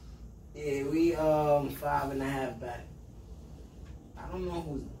 Yeah, we 5.5 back. I don't know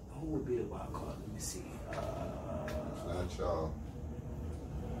who would be the wild card. Let me see. It's not y'all.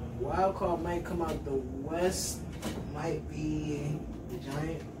 Wild card might come out the West. Might be the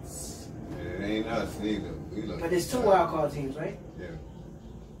Giants. And it ain't us neither. We look. But there's 2 wild card teams, right? Yeah.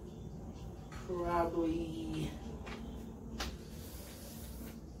 Probably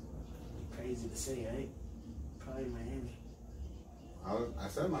crazy to say, right? Probably Miami. I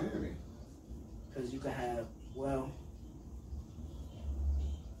said Miami. Because you could have, well,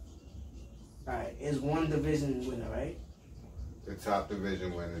 alright, it's one division winner, right? The top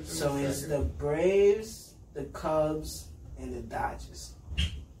division winners. In So the it's second. the Braves, the Cubs, and the Dodgers.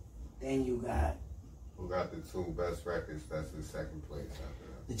 Then you got Who got the 2 best records? That's in second place after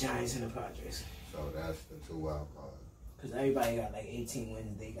that. the Giants and the Padres. So that's the 2 wild cards. Because everybody got like 18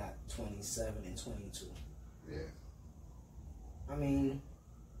 wins. They got 27 and 22. Yeah. I mean,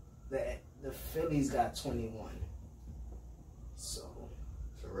 the Phillies got 21. So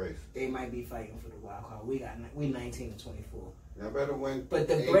It's a race. they might be fighting for the wild card. We 19 and 24. Y'all better win. But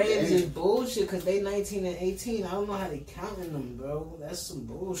the 8 Braves games. is bullshit because they 19 and 18. I don't know how they counting them, bro. That's some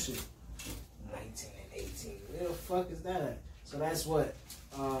bullshit. 19 and 18. Where the fuck is that at? So that's what.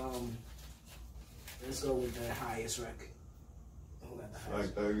 Let's go with the highest record. Who got the It's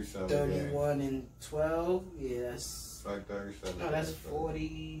highest? like 37 31 games. and 12. Yeah, that's. It's like 37 No, that's games.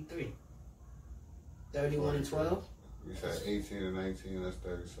 43. 31 and 12. You said 18 and 19, that's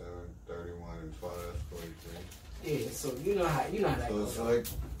 37. 31 and 12, that's 43. Yeah, so you know how that So goes. it's like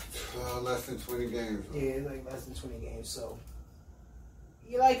less than 20 games. Yeah, it's like less than 20 games. So,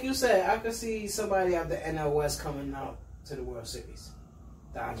 yeah, like you said, I could see somebody out the NL West coming out to the World Series.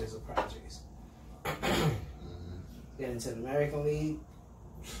 Dodgers or Padres. Get into the American League.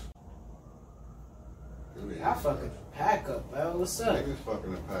 Y'all fucking pack up, bro. What's up? Niggas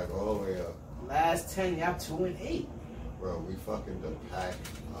fucking the pack all the way up. Last 10, y'all 2 and 8. Bro, we fucking the pack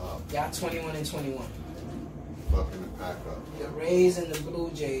up. Y'all 21 and 21. Fucking the pack up. The Rays and the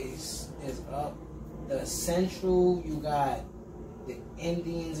Blue Jays is up. The Central, you got the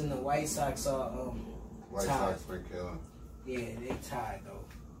Indians and the White Sox are White tied. Sox been killing. Yeah, they tied though.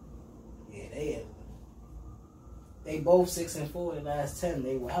 Yeah, they both 6 and 4 in the last 10.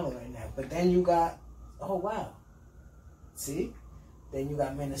 They wilding right now. But then you got, oh wow, see, then you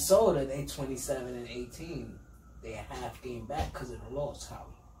got Minnesota. They 27 and 18. They a half game back because of the loss column.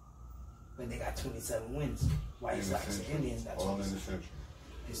 But they got 27 wins. White Sox and Indians got all in 27. the Central.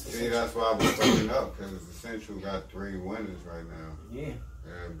 It's the See, Central. that's why we're fucking up, because the Central got 3 winners right now. Yeah.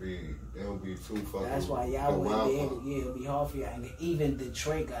 It'll be 2 fucking. That's why y'all wouldn't be able. Yeah, it'll be hard for y'all. And even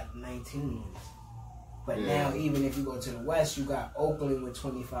Detroit got 19 wins. But Yeah. now, even if you go to the West, you got Oakland with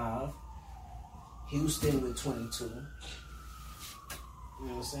 25, Houston with 22. You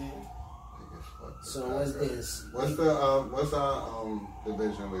know what I'm saying? So what's this? What's our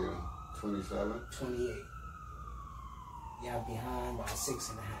division leader? 27. 28. Y'all behind by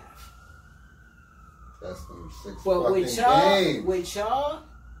 6.5. That's them 6 But fucking games. with y'all,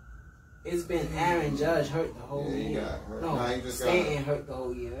 it's been Aaron Judge hurt the whole Yeah, he year. got hurt. No, Nah, he just got Stanton hurt the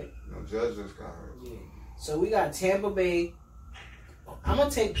whole year, right? No, Judge just got hurt. Yeah. So we got Tampa Bay. I'm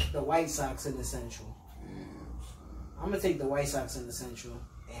gonna take the White Sox in the Central. I'm gonna take the White Sox in the Central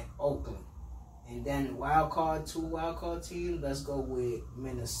and Oakland, and then 2 wild card teams. Let's go with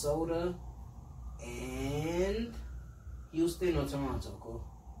Minnesota and Houston or Toronto. Cool.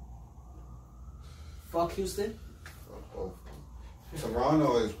 Fuck Houston. Fuck both of them.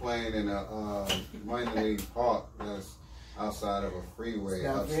 Toronto is playing in a minor league park that's outside of a freeway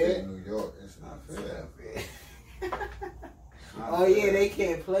Not upstate fair. New York. It's not fair. Oh yeah, they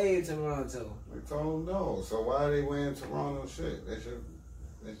can't play in Toronto. They told them no. So why are they wearing Toronto shit? They should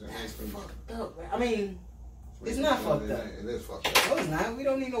make them Fucked up, man. I mean, it's not fucked up. It is fucked up. No, it's not. We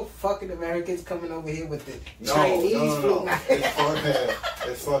don't need no fucking Americans coming over here with the Chinese No. food.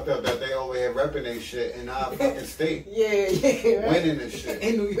 It's fucked up that they over here repping their shit in our fucking state. Yeah, right? Winning this shit.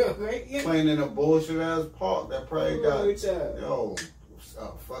 In New York, right? Yeah. Playing in a bullshit ass park that probably got, Yo.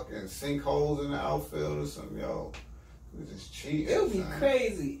 fucking sinkholes in the outfield or something. Yo, we just cheating. It would be son.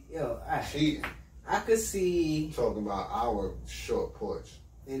 crazy. Yo, Cheating. I could see Talking about our short porch.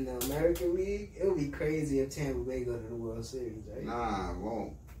 in the American League, it would be crazy if Tampa Bay go to the World Series, right? Nah, it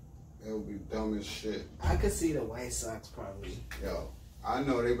won't. It'll be dumb as shit. I could see the White Sox probably. Yo, I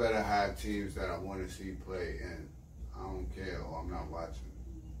know they better have teams that I want to see play, and I don't care, or I'm not watching.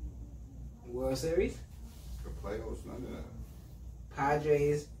 World Series? The playoffs, none of that.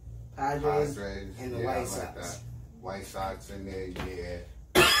 Padres, and the yeah, White I like Sox. that. White Sox in there, yeah.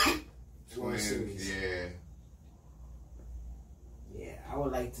 World Twins, Series. yeah. Yeah, I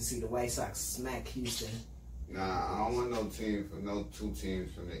would like to see the White Sox smack Houston. Nah, I don't want no two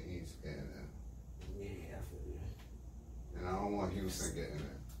teams from the East getting there. Yeah, I feel you. And I don't want Houston getting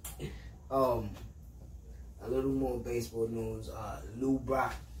there. A little more baseball news. Lou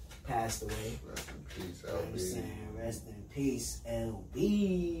Brock passed away. Rest in peace, You know what I'm LB. saying? Rest in peace, LB.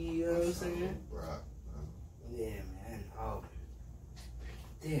 You know what I'm saying? Brock. Yeah, man.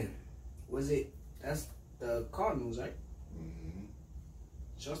 Damn. Was it? That's the Cardinals, right? Mm-hmm.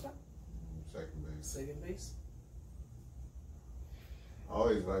 Shortstop? Second base. Second base? I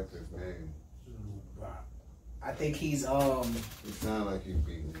always liked his name. Lou Brock. I think he's He sounded like he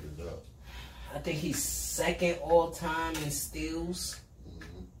beating niggas up. I think he's second all time in steals.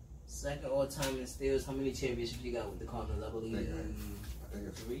 Mm-hmm. Second all time in steals. How many championships you got with the Cardinals? I believe I think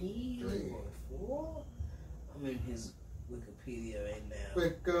it's three three. or four. I'm in his Wikipedia right now.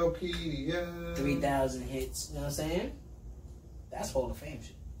 Wikipedia. 3,000 hits. You know what I'm saying? That's Hall of Fame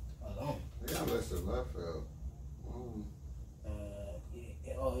shit alone. They got listed left field.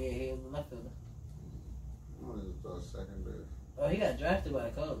 Yeah. Oh yeah, he was a left fielder. I thought second base. Oh, he got drafted by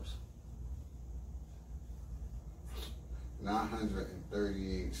the Cubs.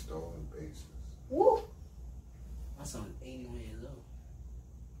 938 stolen bases. Woo! My son was 81 years old.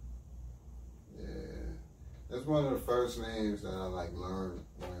 Yeah. That's one of the first names that I learned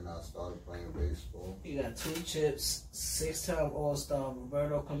when I started playing baseball. He got 2 chips, 6-time All-Star,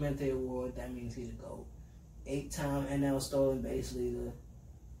 Roberto Clemente Award. That means he's a GOAT. 8-time NL stolen base leader.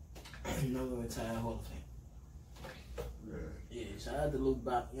 Number retired Hall of Fame. Yeah. Yeah, shout out to Luke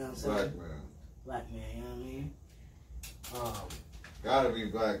Brock. You know what I'm saying? Black man. Black man. You know what I mean? Gotta be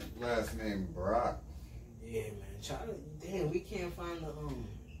black. Last name Brock. Yeah, man. Damn, we can't find the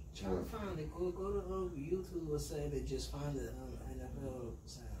Try to find it. Go to YouTube or say that. Just find the NFL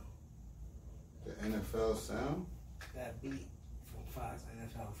sound. The NFL sound? That beat from Fox,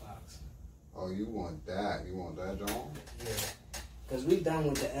 NFL Fox. Oh, you want that? You want that, John? Yeah. Because we done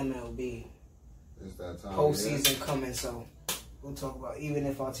with the MLB. It's that time. Postseason coming, so we'll talk about, even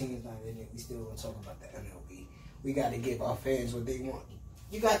if our team's not in it, we still gonna talk about the MLB. We got to give our fans what they want.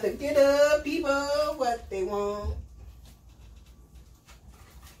 You got to get up, people, what they want.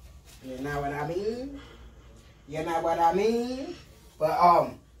 You know what I mean? You know what I mean?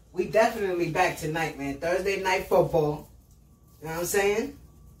 But we definitely back tonight, man. Thursday night football. You know what I'm saying?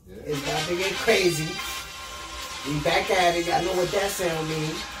 Yeah. It's about to get crazy. We back at it. Y'all know what that sound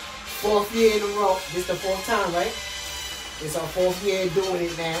means. 4th year in a row. This the 4th time, right? It's our 4th year doing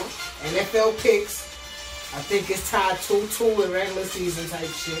it now. NFL picks. I think it's tied 2-2 with regular season type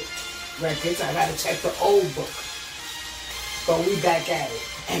shit. Records. I gotta check the old book. But we back at it.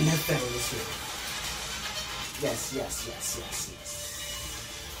 NFL is here. Yes.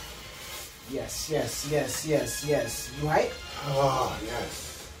 Yes. You right? Oh,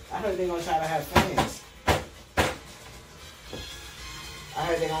 yes. I heard they're gonna try to have fans. I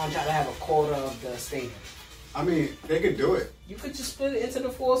heard they're gonna try to have a quarter of the stadium. I mean, they could do it. You could just split it into the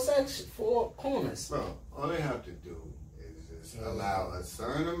 4 corners. Bro, all they have to do is just allow a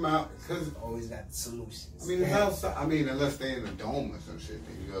certain amount. Because, Always got the solutions. I mean, it's outside. I mean, unless they in a dome or some shit,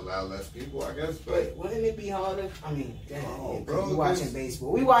 then you allow less people, I guess. But Wouldn't it be harder? I mean, No, bro, we bro, watching this-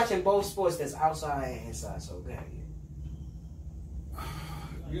 baseball. We watching both sports that's outside and inside, so go ahead.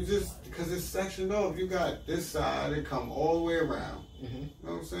 you just, because it's sectioned off. You got this side, it come all the way around. Mm-hmm. You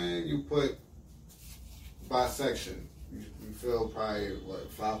know what I'm saying? You put by section. You fill probably,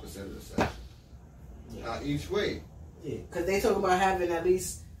 5% of the section. Yeah. Each way. Yeah, because they talk about having at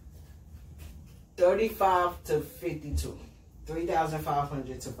least 35 to 52.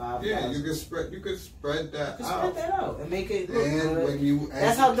 3,500 to 5,000. Yeah, you could spread that You can spread out. that out and make it look And good. when you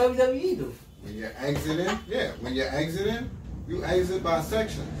That's how WWE do. When you're exiting, you exit by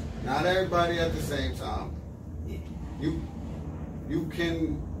sections. Not everybody at the same time. Yeah. You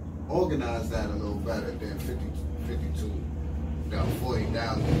can organize that a little better than 52, down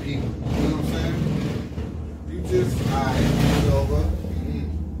 40,000 people. You know what I'm saying? You just, it's over.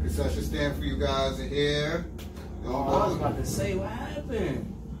 Concession stand for you guys are here. Oh, I was about to say, what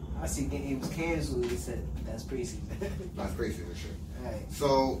happened? I see it was canceled. He said, that's preseason. That's preseason shit. Right.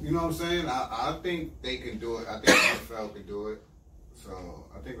 So, you know what I'm saying? I think they can do it. I think the NFL can do it. So,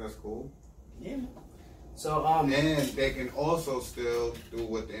 I think that's cool. Yeah. So, and they can also still do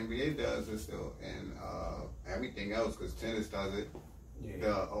what the NBA does and still, and everything else, because tennis does it. Yeah.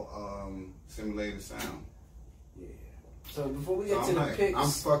 The simulated sound. Yeah. So before we get to the picks, I'm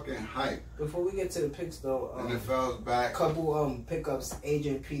fucking hyped. Before we get to the picks, though, NFL's back. Couple pickups.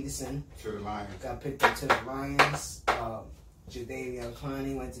 Adrian Peterson to the Lions. Got picked up to the Lions. Jadavion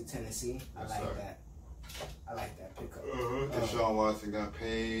Clowney went to Tennessee. I like that. I like that pickup. Deshaun Watson got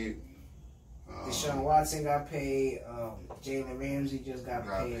paid. Deshaun Watson got paid. Jalen Ramsey just got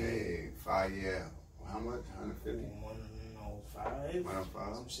paid. 5 year. How much? 150? 105.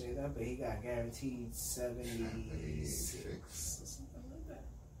 105. Some shit like that, but he got guaranteed 76 or something like that.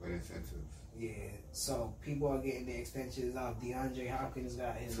 With incentives. Yeah. So people are getting their extensions off. DeAndre Hopkins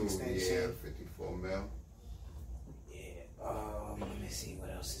got his 2 extension. year, 54 mil. Yeah. Let me see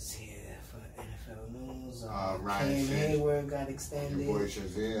what else is here for NFL news. Ryan Cam Hayward got extended. Your boy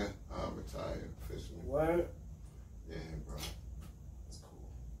Shazier retired officially. Word? Yeah, bro. That's cool.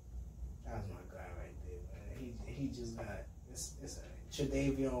 That was my guy right there, man. He just got it's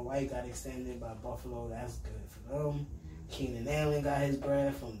Tre'Davion White got extended by Buffalo. That's good for them. Keenan Allen got his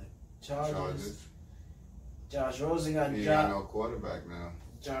bread from the Chargers. Josh Rosen got dropped. He got no quarterback now.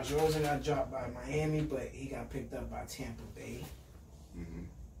 Josh Rosen got dropped by Miami, but he got picked up by Tampa Bay. Mm-hmm.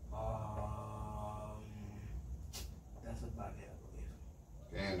 That's about it, I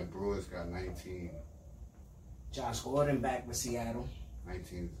believe. And the Brewers got 19. Josh Gordon back with Seattle.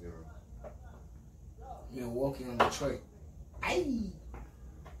 19-0. Milwaukee on Detroit. Aye.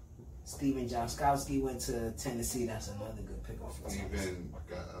 Steven Jaskowski went to Tennessee. That's another good pickup for Tennessee. Steven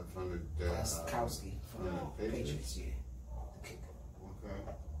got from the Jaskowski from the Patriots. Yeah. The kicker. Okay.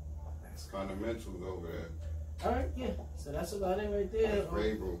 That's fundamentals over there. All right, yeah. So that's about it right there.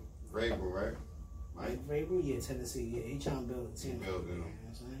 Vrabel, right? Mike Vrabel, yeah, Tennessee. Yeah, he trying to build a team. He building them.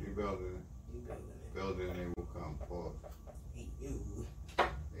 He building it. Building it will come forth.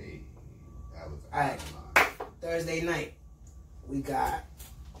 Hey, that was all right. Thursday night, we got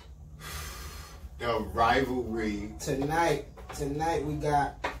the rivalry. Tonight we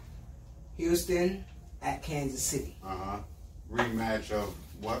got Houston at Kansas City. Rematch of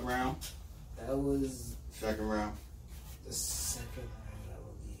what round? That was second round. The second round, I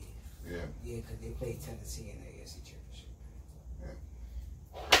believe. Yeah. Yeah, because they played Tennessee in the AFC Championship. Yeah.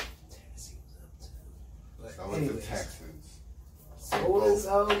 Tennessee was up too. But so was the Texans. So was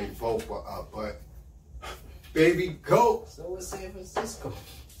they both were up, but baby goat. So was San Francisco.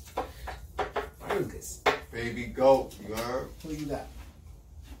 Fergus. Baby goat, you heard? Who you got?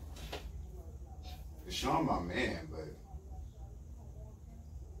 Deshaun, my man, but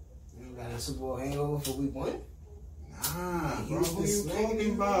you got a Super Bowl hangover for week 1? Nah, bro. Who you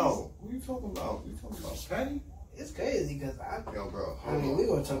talking about? Who you talking about? You talking about Patty? It's crazy because Yo, bro. I mean, we're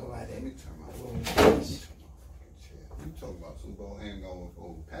gonna talk about that. Let me turn my phone. You talking about Super Bowl hangover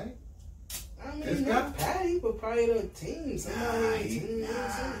for Patty? I mean, not Patty, but probably the team. Somebody on the team.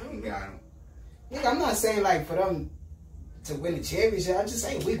 He got him. Nigga, I'm not saying like for them to win the championship. I'm just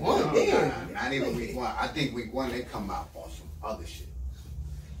saying week 1. Nah, not even week 1. I think week 1 they come out on some other shit.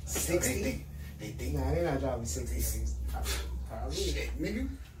 60? They think. Nah, they're not dropping 60. Probably. Shit, nigga.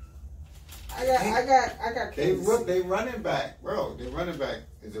 I got. They running back, bro. Their running back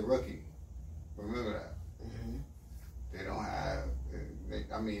is a rookie. Remember that. Mm-hmm. They don't have.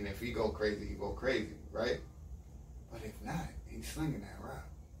 I mean, if he go crazy, he go crazy, right? But if not, he's slinging that rock.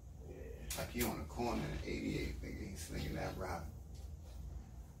 Yeah. Like he on the corner in 88, nigga. He's slinging that rock.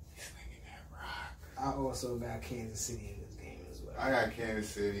 He's slinging that rock. I also got Kansas City in this game as well. I got Kansas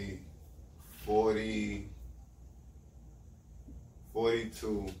City 40,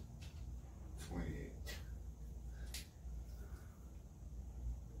 42, 28.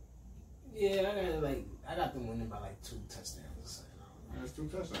 Yeah, I got them winning by like 2 touchdowns. That's 2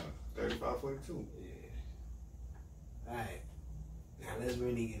 touchdowns. 35-42. Yeah. Alright. Now let's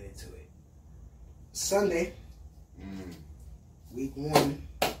really get into it. Sunday. Week 1.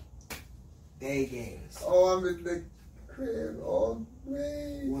 day games. Oh, I'm in the crib all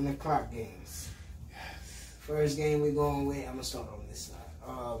day. 1 o'clock games. Yes. First game we going with, I'm going to start on this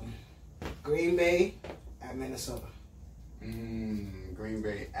side. Green Bay at Minnesota. Green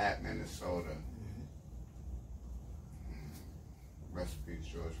Bay at Minnesota. Rest in peace,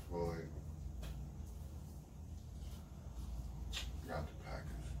 George Floyd. Got the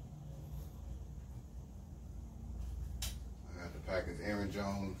Packers. I got the Packers. Aaron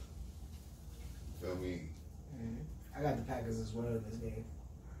Jones. Feel me? I got the Packers as well in this game.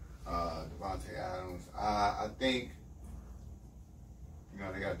 Devontae Adams. I think, they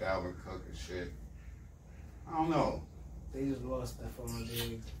got Dalvin Cook and shit. I don't know. They just lost Stephon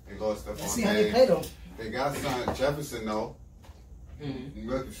Diggs. They lost Stephon Diggs. Let's see how they play them. They got signed Jefferson though.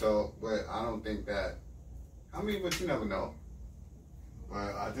 Mm-hmm. So, but I don't think that. I mean, but you never know.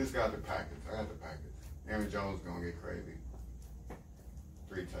 But I just got the Packers. I got the Packers. Aaron Jones gonna get crazy.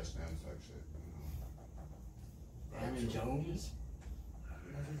 3 touchdowns type shit. Aaron Jones?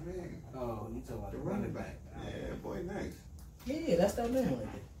 That's his name. Oh, you talking about The running back. Yeah, boy, nice. Yeah, that's that name right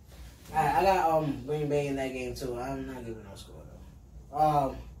there. Alright, I got Green Bay in that game too. I'm not giving no score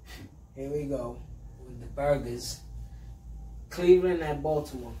though. Here we go with the burgers. Cleveland at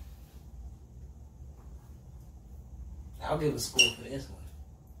Baltimore. I'll give a score for this one.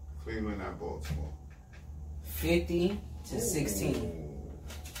 Cleveland at Baltimore. 50-16.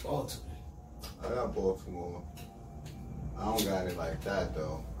 Baltimore. I got Baltimore. I don't got it like that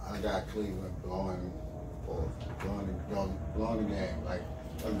though. I got Cleveland blowing the game. Like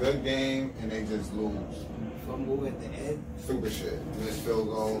a good game and they just lose. Fumble at the end. Stupid shit. Miss field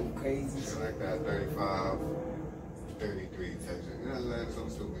goal. Crazy shit like that. 35, 33 touchdowns. You know what I'm saying? Some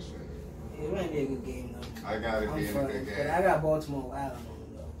stupid shit. It might be a good game though. I got it being a good But game. I got Baltimore wild on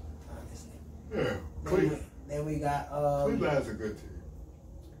them though. Honestly. Yeah. Cleveland. Then we got Cleveland has a good team.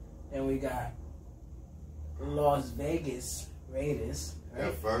 Then we got Las Vegas Raiders. Right?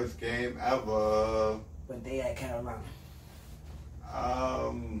 Their first game ever. But they at Carolina.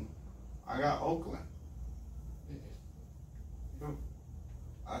 I got Oakland.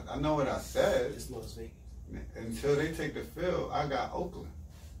 I know what I said. It's Las Vegas. Until they take the field, I got Oakland.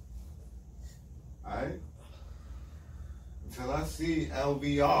 Alright? Until I see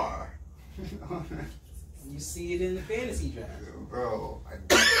LVR. You see it in the fantasy draft. Bro,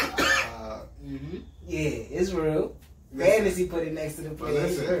 Yeah, it's real. Listen, Fantasy put it next to the but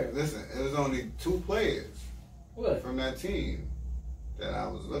player. listen, it was only 2 players What? from that team that I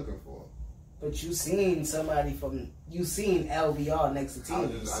was looking for. But you seen LVR next to I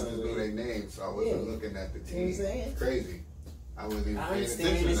teams. just knew their names, so I wasn't looking at the You know what I'm team. saying? Crazy. I wasn't even I paying understand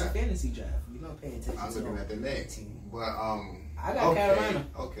attention to it's a that. fantasy draft. You're not paying attention I'm to looking at the name. team. But I got Carolina.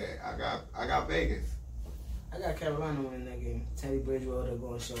 Okay, I got Vegas. I got Carolina winning that game. Teddy Bridgewater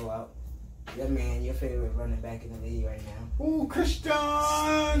going to show out. Your man, your favorite running back in the league right now. Ooh, Christian!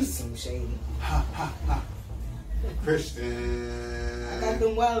 Some shady. Ha ha ha. Christian. I got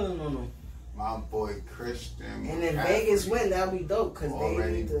them wilding on them. My boy Christian. And if McCaffrey Vegas win, that'll be dope because they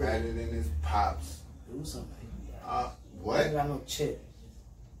already need to better than his pops. do something. I What? ain't got no chip.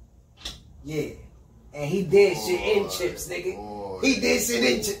 Yeah. And he did shit in chips, nigga. Boy. He did shit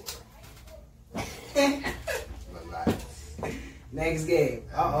in chips. Relax. Next game.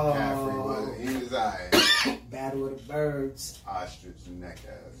 McCaffrey he was alright. Battle of the Birds. Ostrich neck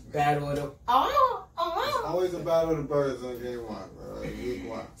ass. Man. Battle of the... It's always a battle of the birds on game 1, bro. Week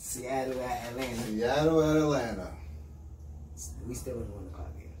 1. Seattle at Atlanta. Seattle at Atlanta. We still in the 1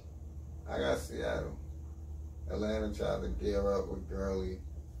 o'clock game. I got Seattle. Atlanta tried to gear up with Gurley.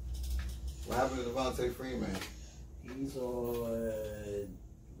 What happened to Devontae Freeman? He's on... Where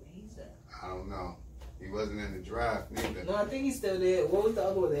he's at? I don't know. He wasn't in the draft neither. No, I think he's still there. What was the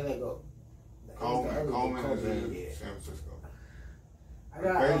other one they let go? Coleman is in yeah. San Francisco. I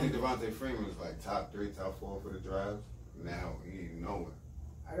got, Crazy Devontae Freeman was like top 3, top 4 for the draft. Now he ain't nowhere.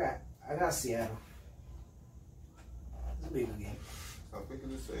 I got Seattle. It's a big game. I'm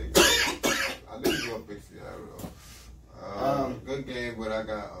picking the same. I didn't go pick Seattle though. Good game, but I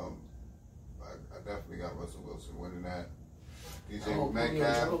got I definitely got Russell Wilson winning that. DJ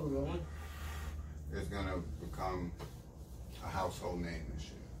Metcalf is gonna become a household name this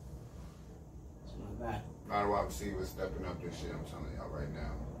year. It's not bad. A lot of wide receivers stepping up this year. I'm telling y'all right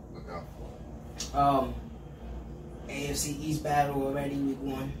now. Look out for it. AFC East battle already week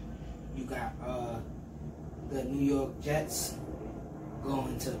 1. You got the New York Jets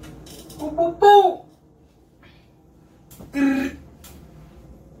going to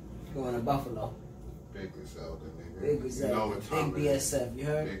going to Buffalo. Big Griselda, nigga. Big Griselda. You know what time Big it is. BSF. You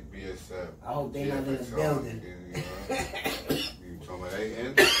heard? Big BSF. I hope they not in the GFXR, building. You talking about they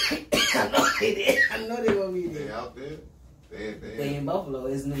in? I know they did. I know they gonna be They there. out there? They in Buffalo.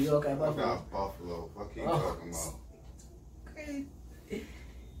 It's New York at I Buffalo. got Buffalo. Fuck you talking about? Crazy.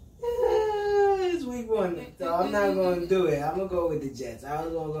 It's week 1, so I'm not gonna do it. I'm gonna go with the Jets. I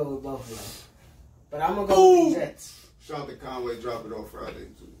was gonna go with Buffalo, but I'm gonna go with the Jets. Shout to Conway, drop it on Friday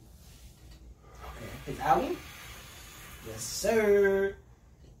too. His album? Yes, sir.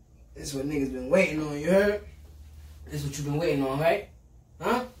 This is what niggas been waiting on, you heard? This is what you been waiting on, right?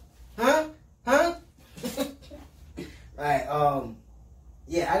 Huh? Alright,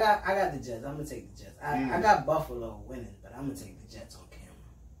 yeah, I got the Jets. I'm gonna take the Jets. I got Buffalo winning, but I'm gonna take the Jets on camera.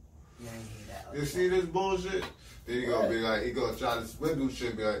 You ain't hear that. You see this bullshit? Then he gonna be like, he gonna try to split do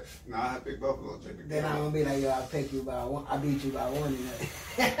shit, be like, nah, I pick Buffalo, check the Then game. I'm gonna be like, yo, I pick you by one. I beat you by one.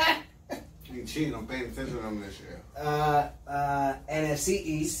 You cheating, I'm paying attention to them this year. NFC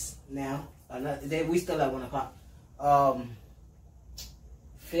East now. We still at 1 o'clock.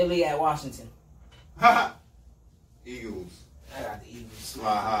 Philly at Washington. Eagles. I got the Eagles.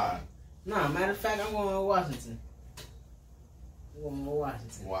 Fly high. Nah, matter of fact, I'm going with Washington. I'm going with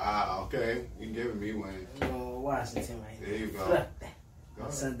Washington. Wow, okay. You giving me one. I'm going with Washington right There you go. Flip that. Go My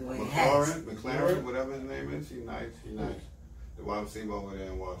ahead. son doing hats. McLaren, whatever his name is, he nice. The wide receiver over there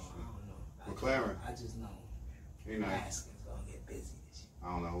in I Washington. don't know. McLaren. I just know He nice. Haskins gonna get busy this year.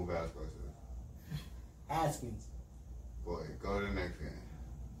 I don't know who Vasquez is. Haskins. Boy, go to the next game.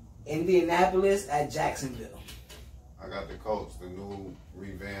 Indianapolis at Jacksonville. I got the Colts, the new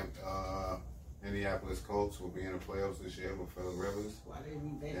revamped Indianapolis Colts will be in the playoffs this year with Phillip Rivers. Why they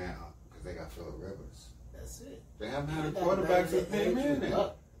revamp? Yeah, because they got Phillip Rivers. That's it. They haven't had a quarterback since Peyton Manning.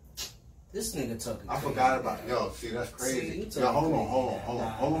 This nigga talking. I crazy. forgot about Yo, see, that's See, crazy. you Yo, talking hold crazy.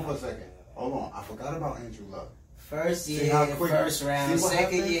 on for a second. Hold on. I forgot about Andrew Luck. First See year, how quick- first round. see what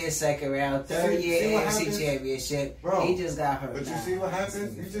Second happens? year, second round. Third See year, what AFC happens? championship. Bro, He just got hurt. But you Nah, see what this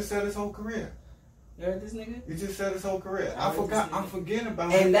happens? nigga- You just said his whole career. You heard this nigga? You just said his whole career. I I heard forgot. this nigga. I'm forgetting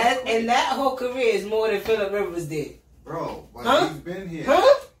about him. And that whole career is more than Phillip Rivers did. Bro, but Huh? he's been here.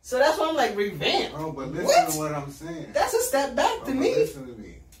 Huh? So that's why I'm like revamp. Bro, but listen What? to what I'm saying. That's a step back Bro, to but me. listen to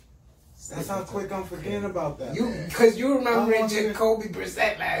me. That's how quick I'm forgetting about that. You man. because you remember I want to- Jacoby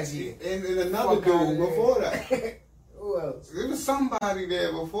Brissett last year. And another Fuck outta dude there. before that. Who else? There was somebody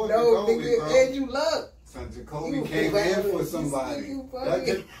there before No, Jacoby, nigga, bro. Andrew Luck. Son, Jacoby You came bugging. in for You somebody.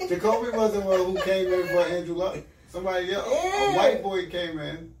 bugging. Jacoby wasn't one who came in for Andrew Luck. Somebody else, Yeah. a white boy came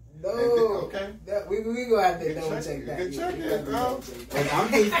in. No. Okay. We gonna have to You can double check check it. that. You can check Yeah, it, we bro. double check that. But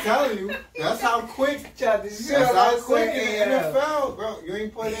I'm just telling you, that's how quick. Check this shit That's out how my quick son, in the yeah. NFL, bro. You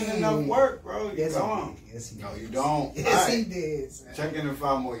ain't put in enough work, bro. You Yes, don't. he did. Yes, he No, did. you don't. Yes, he Alright. did. Son. Check in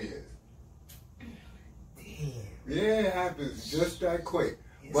 5 more years. Damn. Yeah, it happens just that quick.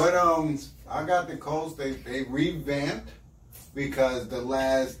 Yes. But I got the Colts. They revamped because the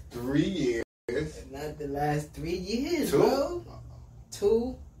last 3 years. Not the last 3 years, Two? bro.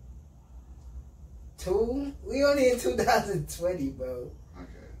 Two. We only in 2020, bro. Okay.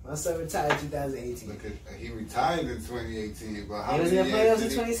 My son retired 2018. Look at he retired in 2018, but how He was in many the years playoffs in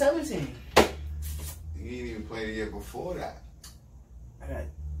did 2017. he didn't even play the year before that. I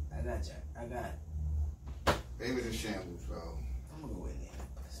got Jack. They was in shambles, bro. I'm gonna go with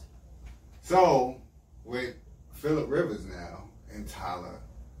Indianapolis. So with Phillip Rivers now and Tyler,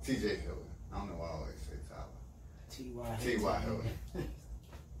 T.J. Hilton. I don't know why I always say Tyler. T.Y. Hilton.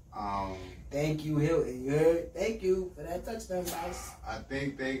 Thank you, Hilton. You heard? Thank you for that touchdown, guys. I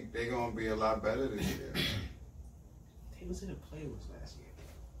think they gonna be a lot better this year. They was in the playoffs last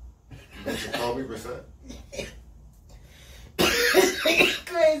year. With Jacoby Brissett.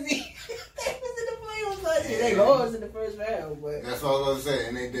 Crazy. They was in the playoffs last year. They lost in the first round, but. That's all I was gonna say.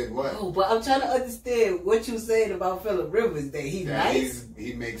 And they did what? Oh, but I'm trying to understand what you saying about Phillip Rivers. That he's That nice.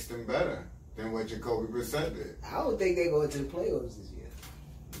 he makes them better than what Jacoby Brissett did. I don't think they go to the playoffs this year.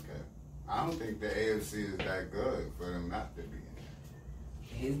 Okay. I don't think the AFC is that good for them not to be in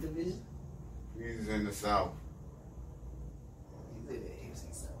there. His division. He's in the South. He's in the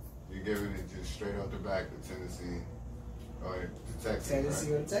AFC South. You're giving it just straight off the back to Tennessee or to Texas.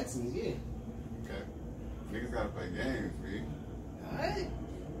 Tennessee right? or Texans, yeah. Okay. Niggas gotta play games, B. Alright.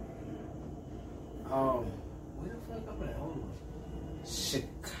 Where the fuck am I? Hold on.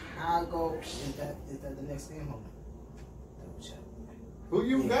 Chicago. Is that the next game? Hold on. Double check. Who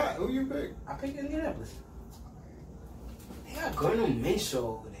you got? Who you pick? I picked Indianapolis. They got Gardner Minshew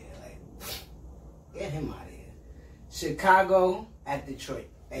over there. Like, get him out of here. Chicago at Detroit.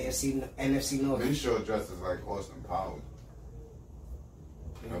 NFC North. Minshew dresses like Austin Powers.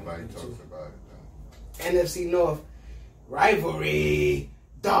 Nobody talks about it though. NFC North rivalry.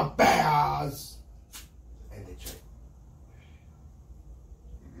 The Bears and Detroit.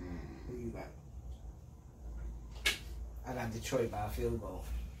 I got Detroit by a field goal.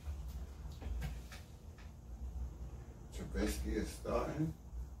 Trubisky is starting.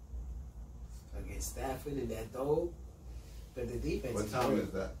 Against Stafford and that dog. But the defense What is time great. is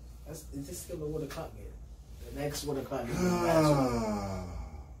that? It's just still a 1 o'clock game. The next 1 o'clock game is the last one.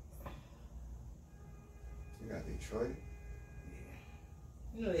 You got Detroit?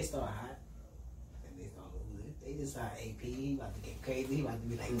 Yeah. You know they start hot. And they start losing. They just start AP. He about to get crazy. He about to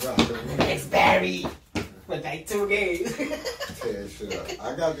be like, next Barry. For like 2 games. Tear shit up.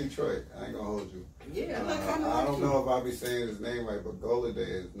 I got Detroit. I ain't gonna hold you. Yeah, I'm not kind of I don't know if I'll be saying his name right, but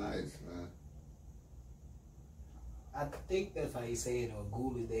Goladay is nice, man. I think that's how you say it, or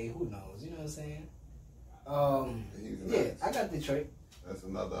Gula Day. Who knows? You know what I'm saying? He's Yeah, nice. I got Detroit. That's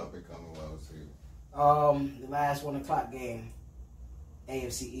another up and coming wide receiver. The last 1 o'clock game,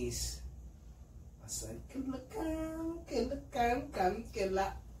 AFC East. I said, killer.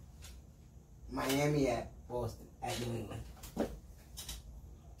 Miami at Boston, at New England.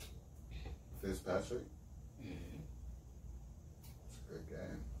 Fitzpatrick? Mm-hmm. It's a good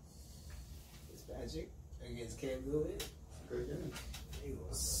game. Fitzpatrick against Cam Newton. It's a good game. They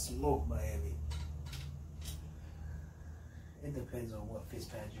gonna smoke Miami. It depends on what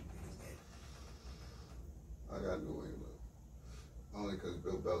Fitzpatrick is I got New England. Only because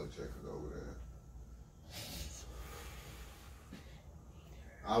Bill Belichick is over there.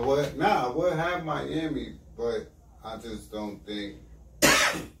 I would have Miami, but I just don't think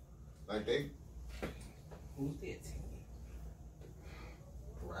like they. Who's their team?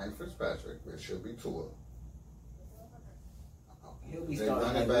 Ryan Fitzpatrick, it should be Tua. He'll be Their starting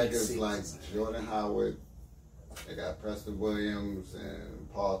running at back week is 6 like or something. Jordan Howard. They got Preston Williams and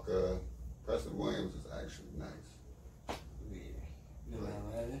Parker. Preston Williams is actually nice. Yeah. No,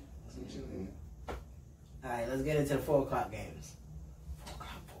 that's what you mean. Mhm. All right, let's get into the 4 o'clock games. 4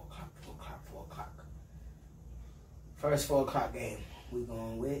 o'clock. First 4 o'clock game, we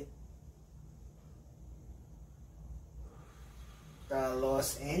going with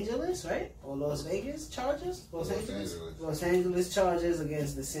Los Angeles, right? Or Las Vegas Chargers? Los Angeles. Los Angeles Chargers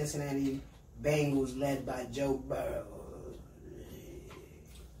against the Cincinnati Bengals led by Joe Burrow.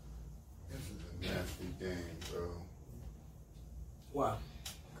 This is a nasty game, bro. Wow.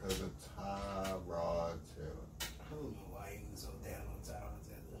 Because of Tyrod Taylor. I don't know why he was so down on Tyrod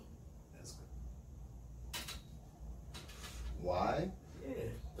Taylor. That's good. Why? Yeah.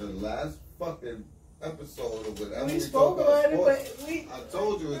 The last fucking episode of whatever We we spoke talk about it, sports, but we. I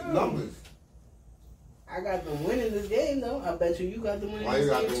told you it's No. numbers. I got the win in this game, though. I bet you got the win in Why this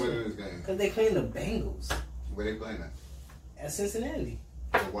you game. got to too. win in this game? Because they playing the Bengals Where they playing at? at Cincinnati.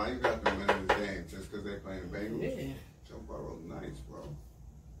 So why you got to win in this game? Just because they playing the Bengals? Yeah. Joe Burrow, nice, bro.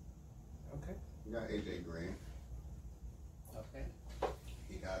 Okay. You got AJ Green. Okay.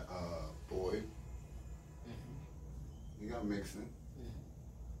 He got Boyd. You got Mixon.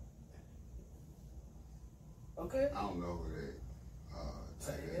 Okay. I don't know who they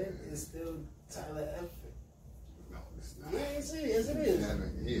tight end It's is. still Tyler Effort. No, it's not. Yeah, yes it is.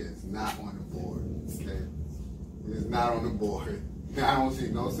 He is not on the board. Okay, he is not on the board. I don't see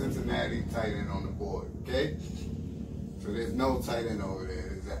no Cincinnati tight end on the board. Okay, so there's no tight end over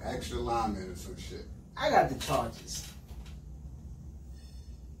there. There's an extra lineman or some shit. I got the Chargers.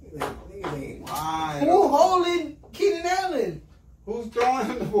 Why? Who holding Keenan Allen? Who's throwing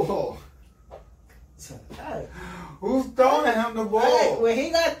him the ball? Alright. Who's throwing him the ball? Alright, when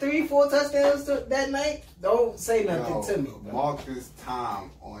he got 3-4 touchdowns that night, don't say nothing Yo, to me. Bro. Mark this time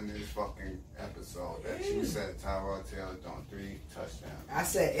on this fucking episode that you said Tyrod Taylor throwing 3 touchdowns. I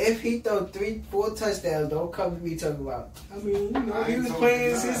said if he throw 3-4 touchdowns, don't come to me talking about. I mean, you know, I he ain't was told playing you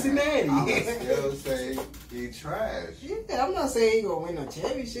in nothing. Cincinnati. I would still say he trash. Yeah, I'm not saying he gonna win no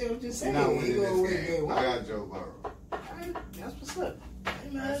championship. I'm just He's saying not he winning gonna win this game. game I one. got Joe Burrow. Alright, that's what's up.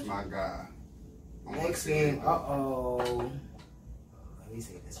 Ain't mad. That's my guy. I'm Next gonna see game, him. Let me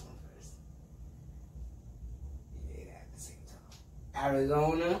say this one first. Yeah, at the same time.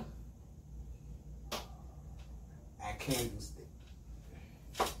 Arizona at Kansas State.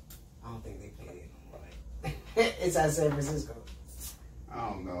 I don't think they play it no more. Like, it's at San Francisco. I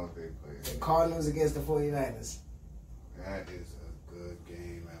don't know if they play The it. Cardinals against the 49ers. That is a good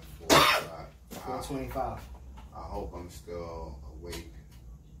game at 4 o'clock. 425. I hope I'm still awake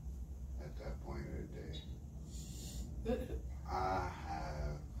at that point of the day. I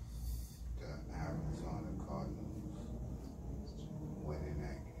have the Arizona Cardinals winning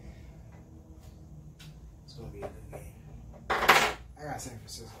that game. It's gonna be a good game. I got San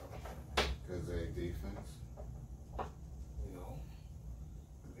Francisco. Because they defense. You know,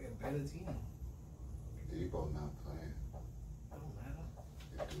 they're a better team. Debo not playing. Don't matter.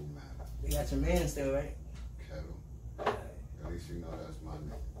 It do matter. They got your man still, right? Kettle. At least you know that's my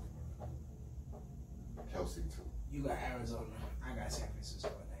nigga. Kelsey too. You got Arizona. I got San Francisco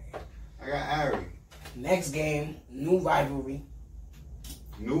in that game. I got Ari. Next game, new rivalry.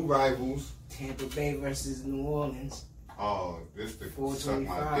 New rivals. Tampa Bay versus New Orleans. Oh, this the suck my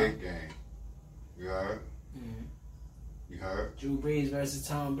 425. dick game. You heard? Mm-hmm. You heard? Drew Brees versus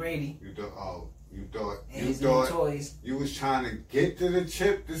Tom Brady. You thought And his new toys. you was trying to get to the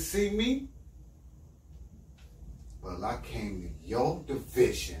chip to see me? Well, I came to your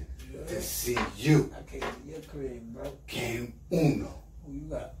division to see you. I came to your crib, bro. Game uno. Who you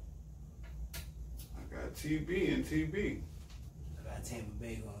got? I got TB and TB. I got Tampa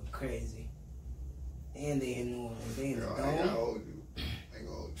Bay going crazy. And they in New Orleans. They in the Girl, I ain't gonna dome. hold you. I ain't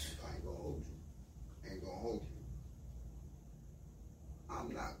gonna hold you. I ain't gonna hold you. I ain't gonna hold you.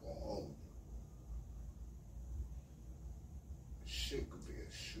 I'm not gonna hold you. Shit could be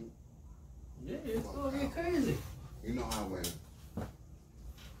a shoot. Yeah, it's gonna get crazy. You know how when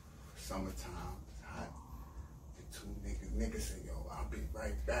summertime, it's hot, the two niggas say, yo, I'll be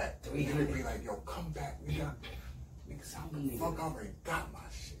right back. The nigga be like, yo, come back, nigga. Nigga say, fuck, I already got my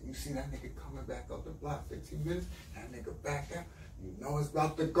shit. You see that nigga coming back up the block 15 minutes, that nigga back out, you know it's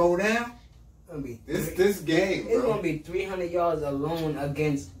about to go down? Gonna be This game, bro. It's gonna be 300 yards alone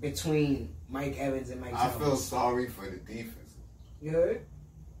between Mike Evans and Mike Thomas. I feel sorry for the defense. You heard?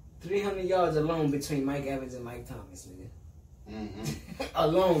 300 yards alone between Mike Evans and Mike Thomas, nigga. Mm-hmm.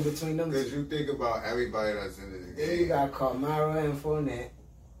 Alone between them Because two. you think about everybody that's in the Then game. you got Kamara and Fournette.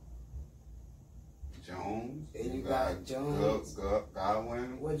 Jones. Then you got Jones.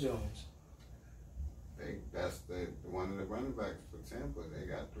 Godwin. What Jones? That's one of the running backs for Tampa. They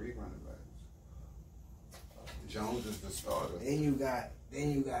got 3 running backs. Jones is the starter. Then you got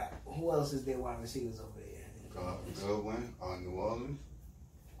who else is their wide receivers over there? Goodwin on New Orleans.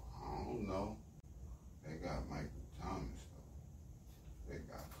 I don't know. They got Michael Thomas though. They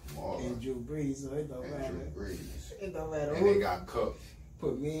got Kamara And Drew Brees, so it don't and matter. Drew Brees. It don't matter And who. they got Cook.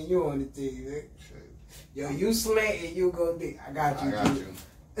 Put me and you on the team, nigga. Shit. Yo, you slant and you go big. I got you, I got Drew. you.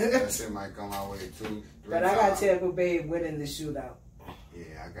 That shit might come our way 2, 3 But I got times. Tampa Bay winning the shootout.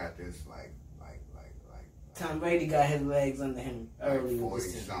 Yeah, I got this like Tom Brady got his legs under him early with 40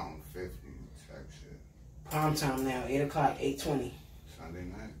 this team. something, 50 type shit. Prime time now, 8 o'clock, 8:20. Sunday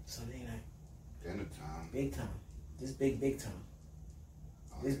night, Sunday night. dinner time. Big time. This big time.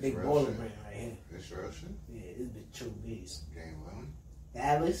 Oh, This big real baller shit. brand right here. This real shit? Yeah, this big true beast. Game 11?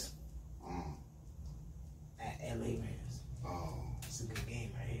 Dallas Oh. at LA Rams. Oh. It's a good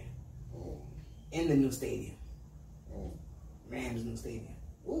game right here. Oh. In the new stadium. Oh. Rams new stadium.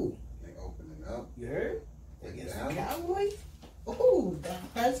 Ooh, They opening up. you heard? With Against Dallas? the Cowboys? Ooh,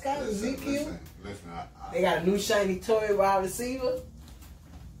 Dak Prescott, Ezekiel. Listen, They got a new shiny toy wide receiver.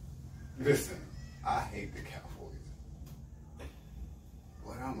 listen, I hate the Cowboys.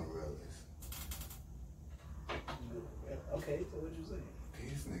 But I'm a realist. Okay, so what you saying?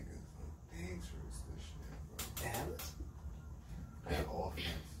 These niggas are dangerous this year, bro. Dallas?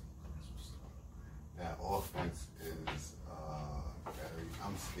 That offense is very,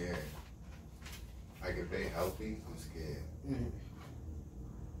 I'm scared. Like if they healthy, I'm scared. Mm-hmm.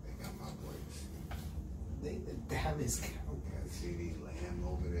 They got my boys. The Dallas They Cowboys. got CD Lamb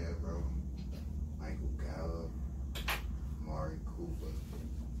over there, bro. Michael Gallup, Amari Cooper,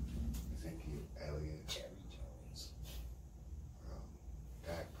 Ezekiel Elliott, Jerry Jones. bro.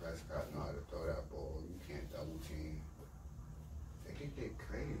 Dak Prescott know how to throw that ball. You can't double team. They can get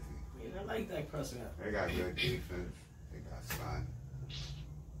crazy. Man, I like that Prescott. They got good defense. They got Son.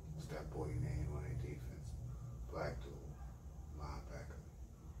 What's that boy name on their defense? Black dude, linebacker.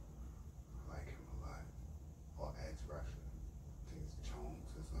 I like him a lot. Or edge rusher. I think it's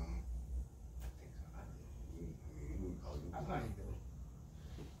Jones or something. I think so. I probably do.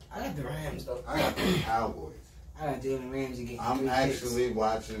 I got the Rams though. I got the Cowboys. I got Jalen Ramsey getting I'm 3 actually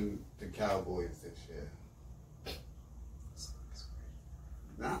watching the Cowboys this year.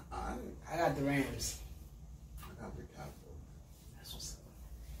 Nah, I got the Rams. got the Cowboys. That's what's up.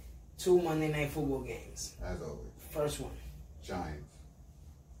 2 Monday Night Football games. As always. First one. Giants.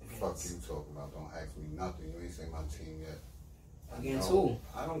 Fuck you talking about. Don't ask me nothing. You ain't say my team yet. Against No,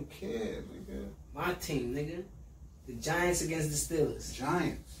 who? I don't care, nigga. My team, nigga. The Giants against the Steelers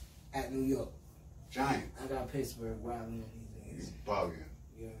Giants. at New York. Giants. I got Pittsburgh wilding on You these niggas. bugging.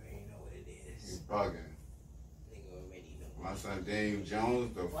 You already know what it You is. bugging. Nigga already know. My son Daniel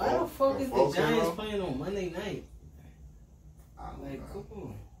Jones, the Why the fuck is the folk Giants hero? playing on Monday night? I don't Like, know. come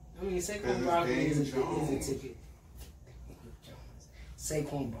on. I mean, 'Cause Saquon it's Barkley is a Jones. ticket.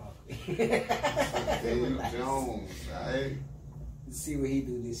 Saquon Barkley. Daniel Jones, right? see what he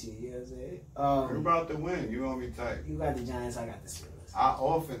do this year. You know what I'm saying? We're about to win. You want me tight? You got the Giants. I got the Steelers.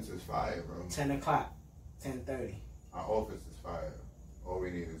 Our offense is fire, bro. 10 o'clock. 10:30. Our offense is fire. All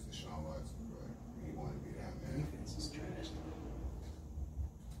we need is Deshaun Watson, bro. He want to be that man. Defense is trash.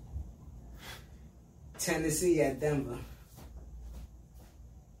 Tennessee at Denver.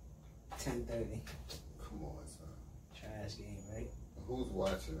 10:30. Come on, son. Trash game, right? Who's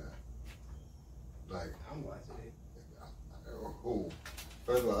watching that? Like, I'm watching it. who?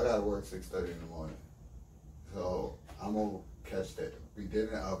 First of all, I gotta work 6:30 in the morning, so I'm gonna catch that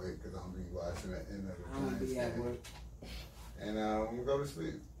beginning of it because I'm gonna be watching the end of the I'm gonna be at game. work. And I'm gonna go to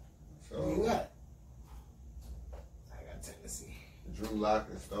sleep. So Who you got? I got Tennessee. Drew Lock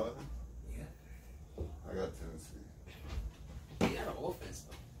is starting. Yeah. I got Tennessee. You got an offense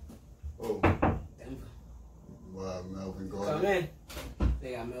though. Oh, Denver. well, Melvin Come Gordon. in.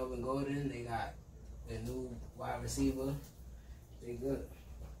 They got Melvin Gordon. They got the new wide receiver. They good.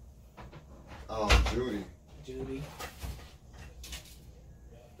 Judy. Judy.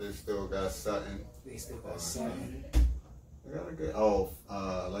 They still got Sutton. They still got Sutton. They got a good.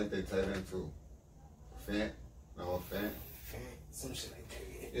 I like they tight end too. Fant. Some shit like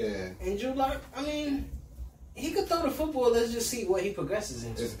that. Yeah. And Drew Lock, I mean, he could throw the football. Let's just see what he progresses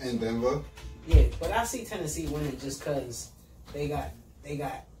into. It's in Denver. Yeah, but I see Tennessee winning just because they got,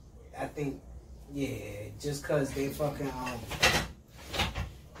 I think, yeah, just because they fucking,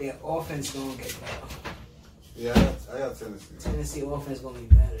 their offense gonna get better. Yeah, I got Tennessee. Tennessee offense gonna be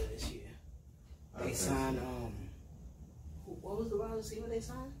better this year. They signed, what was the wide receiver they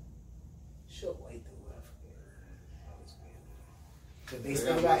signed? Short white dude, I forget. But they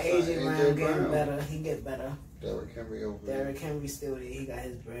still got AJ Brown getting better. He get better. Derrick Henry over there. Derrick Henry still there. He got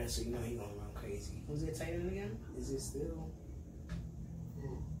his bread, so you know he gonna run crazy. Who's their tight end again? Is it still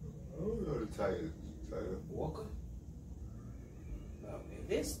I don't know the tight end. Walker? No, if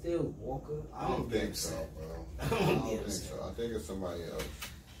it's still Walker, I don't think so, bro. I don't think so. I think it's somebody else.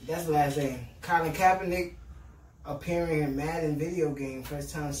 That's the last thing. Colin Kaepernick appearing in Madden video game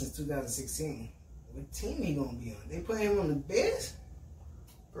first time since 2016. What team he gonna be on? They put him on the Bears?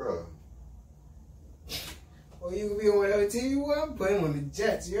 Bro. Or you gonna be on whatever team you want? Put him on the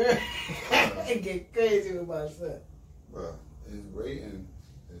Jets, you heard? I get crazy with my son. Bro, his rating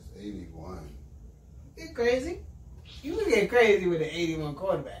is 81. Get crazy? You would get crazy with an 81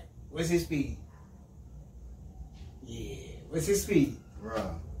 quarterback. What's his speed? Yeah, what's his speed?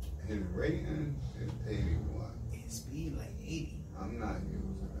 Bro, his rating is 81. His speed like 80. I'm not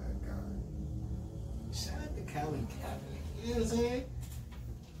using that guy. Shout out to Colin Kaepernick. You know what I'm saying?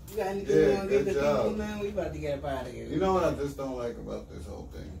 You got anything Yeah, you want to give good the job. people, man? We about to get up out of here. You know what I just don't like about this whole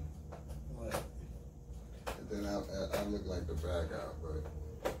thing? What? And then I look like the bad guy,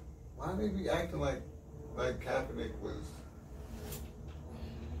 but why they be acting like Kaepernick was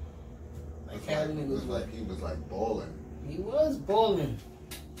Kaepernick was like he was like balling He was balling.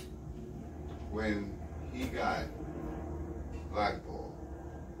 when he got blackballed.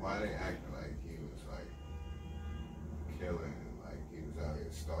 Why they acting like he was like killing, like he was out here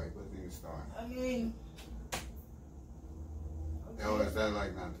starting? Wasn't even starting. I mean, Or is that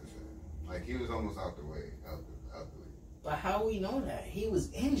like not the same? Like he was almost out the way, out the league. but how we know that? He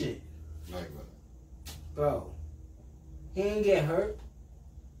was injured, Like what? bro. He didn't get hurt.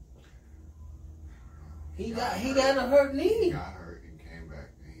 He got a hurt He knee. got hurt and came back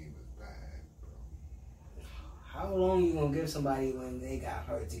and he was bad, bro. How long you gonna give somebody when they got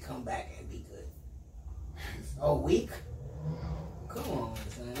hurt to come back and be good? A week? Come on,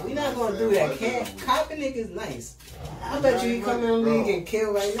 son. We not gonna do that. Kaepernick is nice. I bet you he come in the league and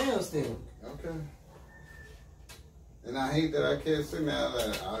kill right now still. Okay. And I hate that I can't say now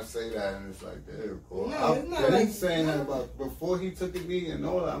that I say that and it's like, damn, boy. No, it's not I've like been saying that about before he took a knee and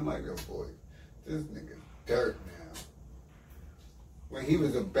all that. I'm like, yo, boy, this nigga dirt now. When he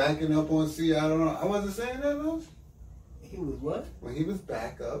was backing up on Seattle, I wasn't saying that, no? He was what? When he was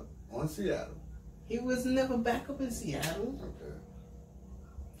back up on Seattle. He was never back up in Seattle. Okay.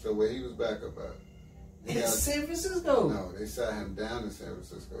 So where he was back up at? In San Francisco. No, they sat him down in San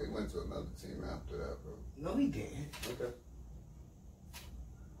Francisco. He went to another team after that, bro. No, he didn't. Okay.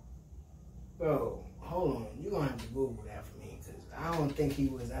 Bro, hold on. You're going to have to Google that for me because I don't think he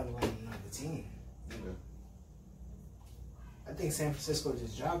was ever on another team. Okay. I think San Francisco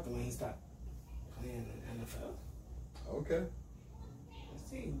just dropped him when he stopped playing in the NFL. Okay. Let's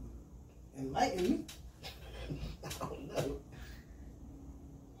see. Enlighten me. I don't know.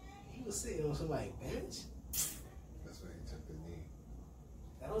 He was sitting on somebody's bench. That's when he took the knee.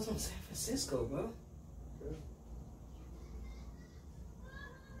 That was on San Francisco, bro. Okay.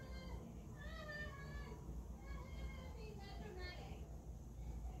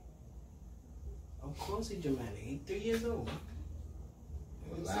 don't see dramatic. He's 3 years old.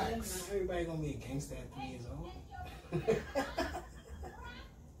 You know what I'm Relax. saying? Not everybody gonna be a gangster at 3 years old.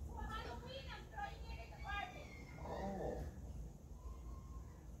 Oh.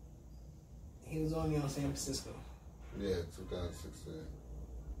 He was only on San Francisco. Yeah, 2016.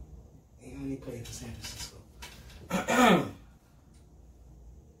 He only played for San Francisco.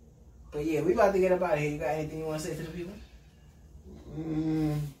 But yeah, we about to get up out of here. You got anything you want to say to the people?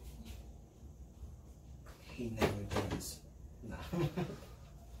 He never does. Nah.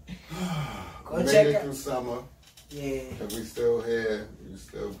 Go Made check it out. through summer. Yeah. If we still here, we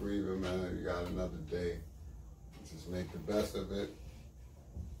still breathing, man. You got another day. Just make the best of it.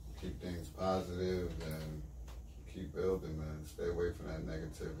 Keep things positive and keep building, man. Stay away from that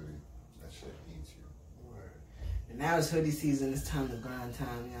negativity. That shit eats you. And now it's hoodie season. It's time to grind time.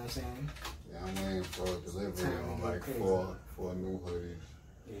 You know what I'm saying? Yeah, I'm waiting for a delivery Time to on get like crazy. four new hoodies.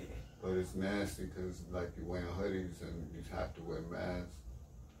 Yeah. But it's nasty because like you're wearing hoodies and you have to wear masks.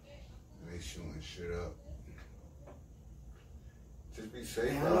 And they shooting shit up. Just be safe.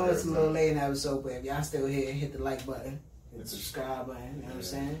 And I out know here, it's a little man. late in the episode, but if y'all still here, hit the like button, hit the Hit the- subscribe button. You know what I'm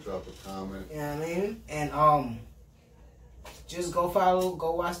saying? Drop a comment. You know what I mean? And just go follow,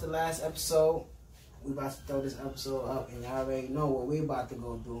 go watch the last episode. We about to throw this episode up, and y'all already know what we about to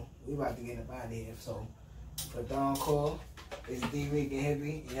go do. We about to get up out of here. So for Dawn Core, it's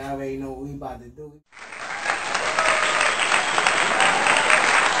D-Ricanhippie, and y'all already know what we about to do.